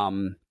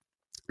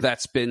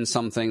 That's been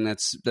something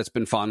that's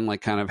been fun,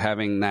 kind of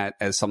having that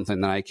as something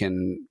that I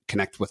can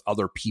connect with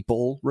other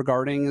people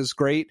regarding is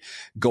great.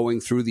 Going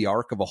through the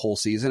arc of a whole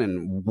season,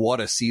 and what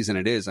a season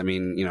it is. I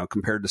mean,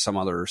 compared to some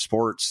other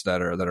sports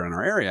that are in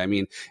our area, I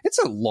mean, it's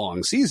a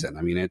long season.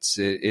 I mean, it's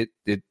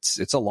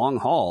a long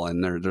haul,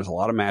 and there's a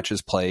lot of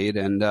matches played,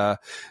 and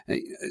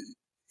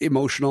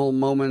emotional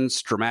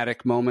moments,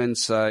 dramatic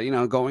moments,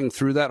 going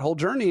through that whole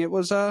journey. It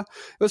was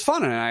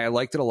fun, and I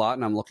liked it a lot,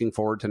 and I'm looking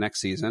forward to next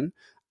season.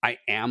 I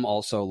am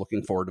also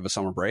looking forward to the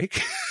summer break.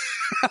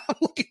 I'm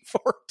looking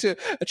forward to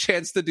a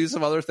chance to do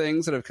some other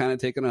things that have kind of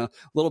taken a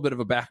little bit of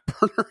a back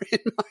burner in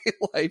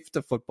my life,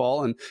 to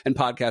football and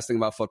podcasting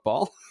about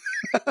football.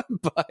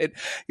 But,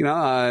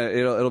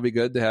 it'll be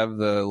good to have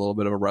the little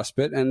bit of a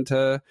respite and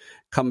to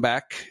come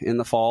back in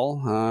the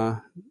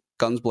fall,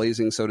 guns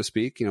blazing, so to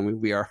speak.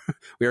 We are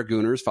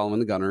Gooners following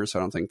the Gunners. So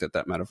I don't think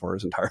that metaphor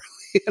is entirely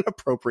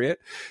inappropriate.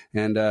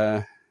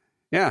 And,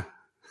 yeah.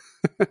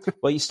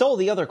 Well, you stole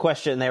the other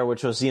question there,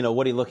 which was,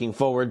 what are you looking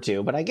forward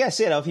to? But I guess,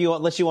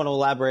 unless you want to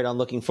elaborate on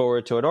looking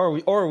forward to it,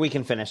 or we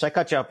can finish. I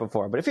cut you up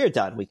before, but if you're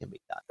done, we can be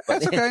done.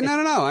 That's okay.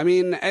 No. I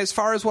mean, as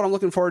far as what I'm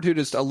looking forward to,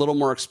 just a little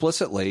more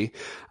explicitly,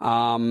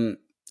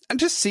 I'm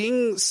just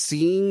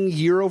seeing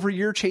year over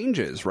year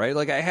changes, right?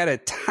 I had a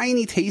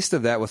tiny taste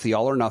of that with the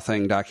All or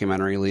Nothing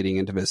documentary leading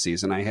into this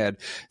season. I had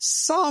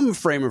some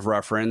frame of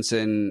reference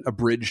in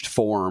abridged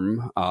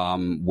form,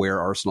 where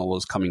Arsenal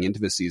was coming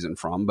into this season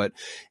from, but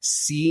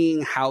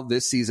seeing how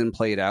this season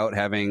played out,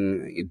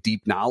 having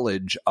deep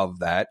knowledge of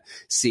that,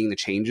 seeing the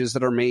changes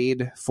that are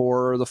made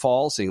for the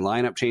fall, seeing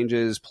lineup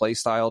changes, play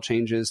style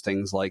changes,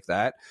 things like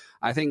that.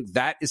 I think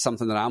that is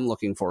something that I'm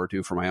looking forward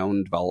to for my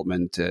own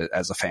development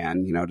as a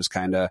fan, just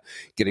kind of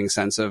getting a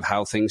sense of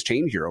how things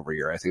change year over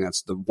year. I think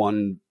that's the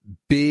one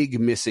big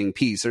missing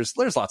piece. There's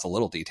lots of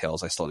little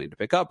details I still need to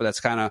pick up, but that's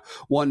kind of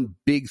one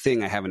big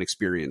thing I haven't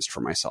experienced for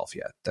myself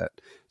yet that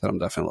I'm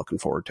definitely looking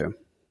forward to.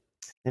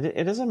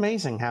 It is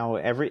amazing how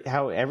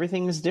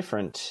everything is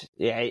different.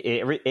 Yeah,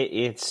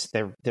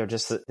 they're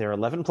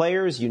 11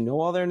 players.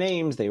 All their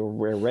names. They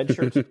wear red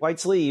shirts with white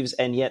sleeves,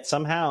 and yet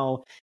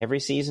somehow every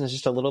season is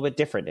just a little bit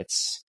different.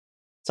 It's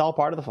all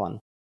part of the fun.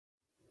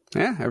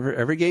 Yeah,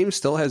 every game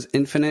still has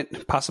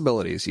infinite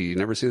possibilities. You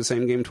never see the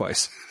same game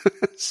twice.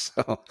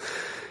 So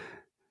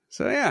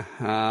yeah.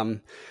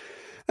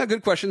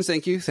 Good questions.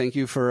 Thank you. Thank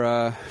you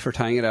for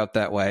tying it out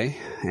that way.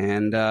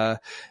 And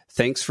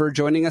thanks for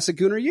joining us at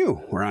Gooner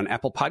U. We're on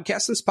Apple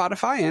Podcasts and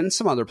Spotify and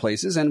some other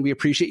places, and we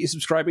appreciate you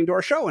subscribing to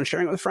our show and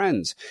sharing it with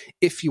friends.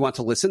 If you want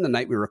to listen the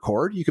night we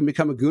record, you can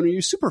become a Gooner U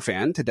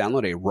superfan to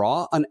download a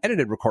raw,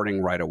 unedited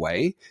recording right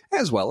away,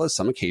 as well as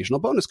some occasional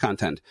bonus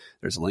content.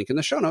 There's a link in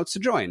the show notes to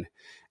join.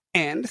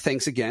 And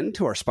thanks again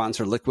to our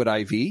sponsor, Liquid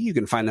IV. You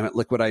can find them at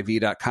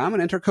liquidiv.com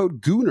and enter code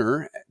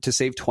Gooner to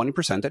save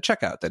 20% at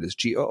checkout. That is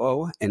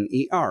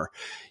GOONER.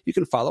 You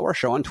can follow our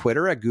show on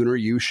Twitter at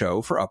GoonerU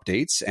Show for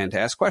updates and to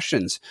ask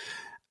questions.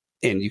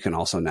 And you can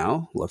also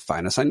now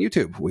find us on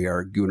YouTube. We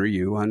are Gooner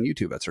U on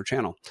YouTube. That's our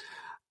channel.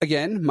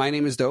 Again, my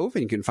name is Dove,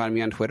 and you can find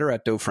me on Twitter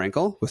at Dove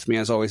Frankel. With me,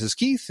 as always, is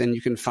Keith, and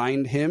you can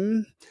find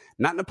him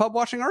not in a pub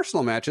watching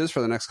Arsenal matches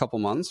for the next couple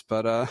months,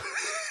 but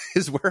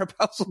his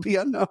whereabouts will be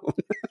unknown.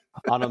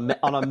 on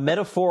a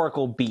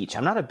metaphorical beach.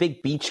 I'm not a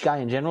big beach guy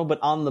in general, but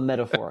on the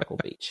metaphorical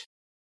beach.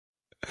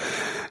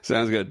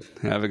 Sounds good.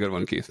 Have a good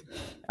one, Keith.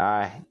 All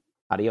right.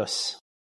 Adios.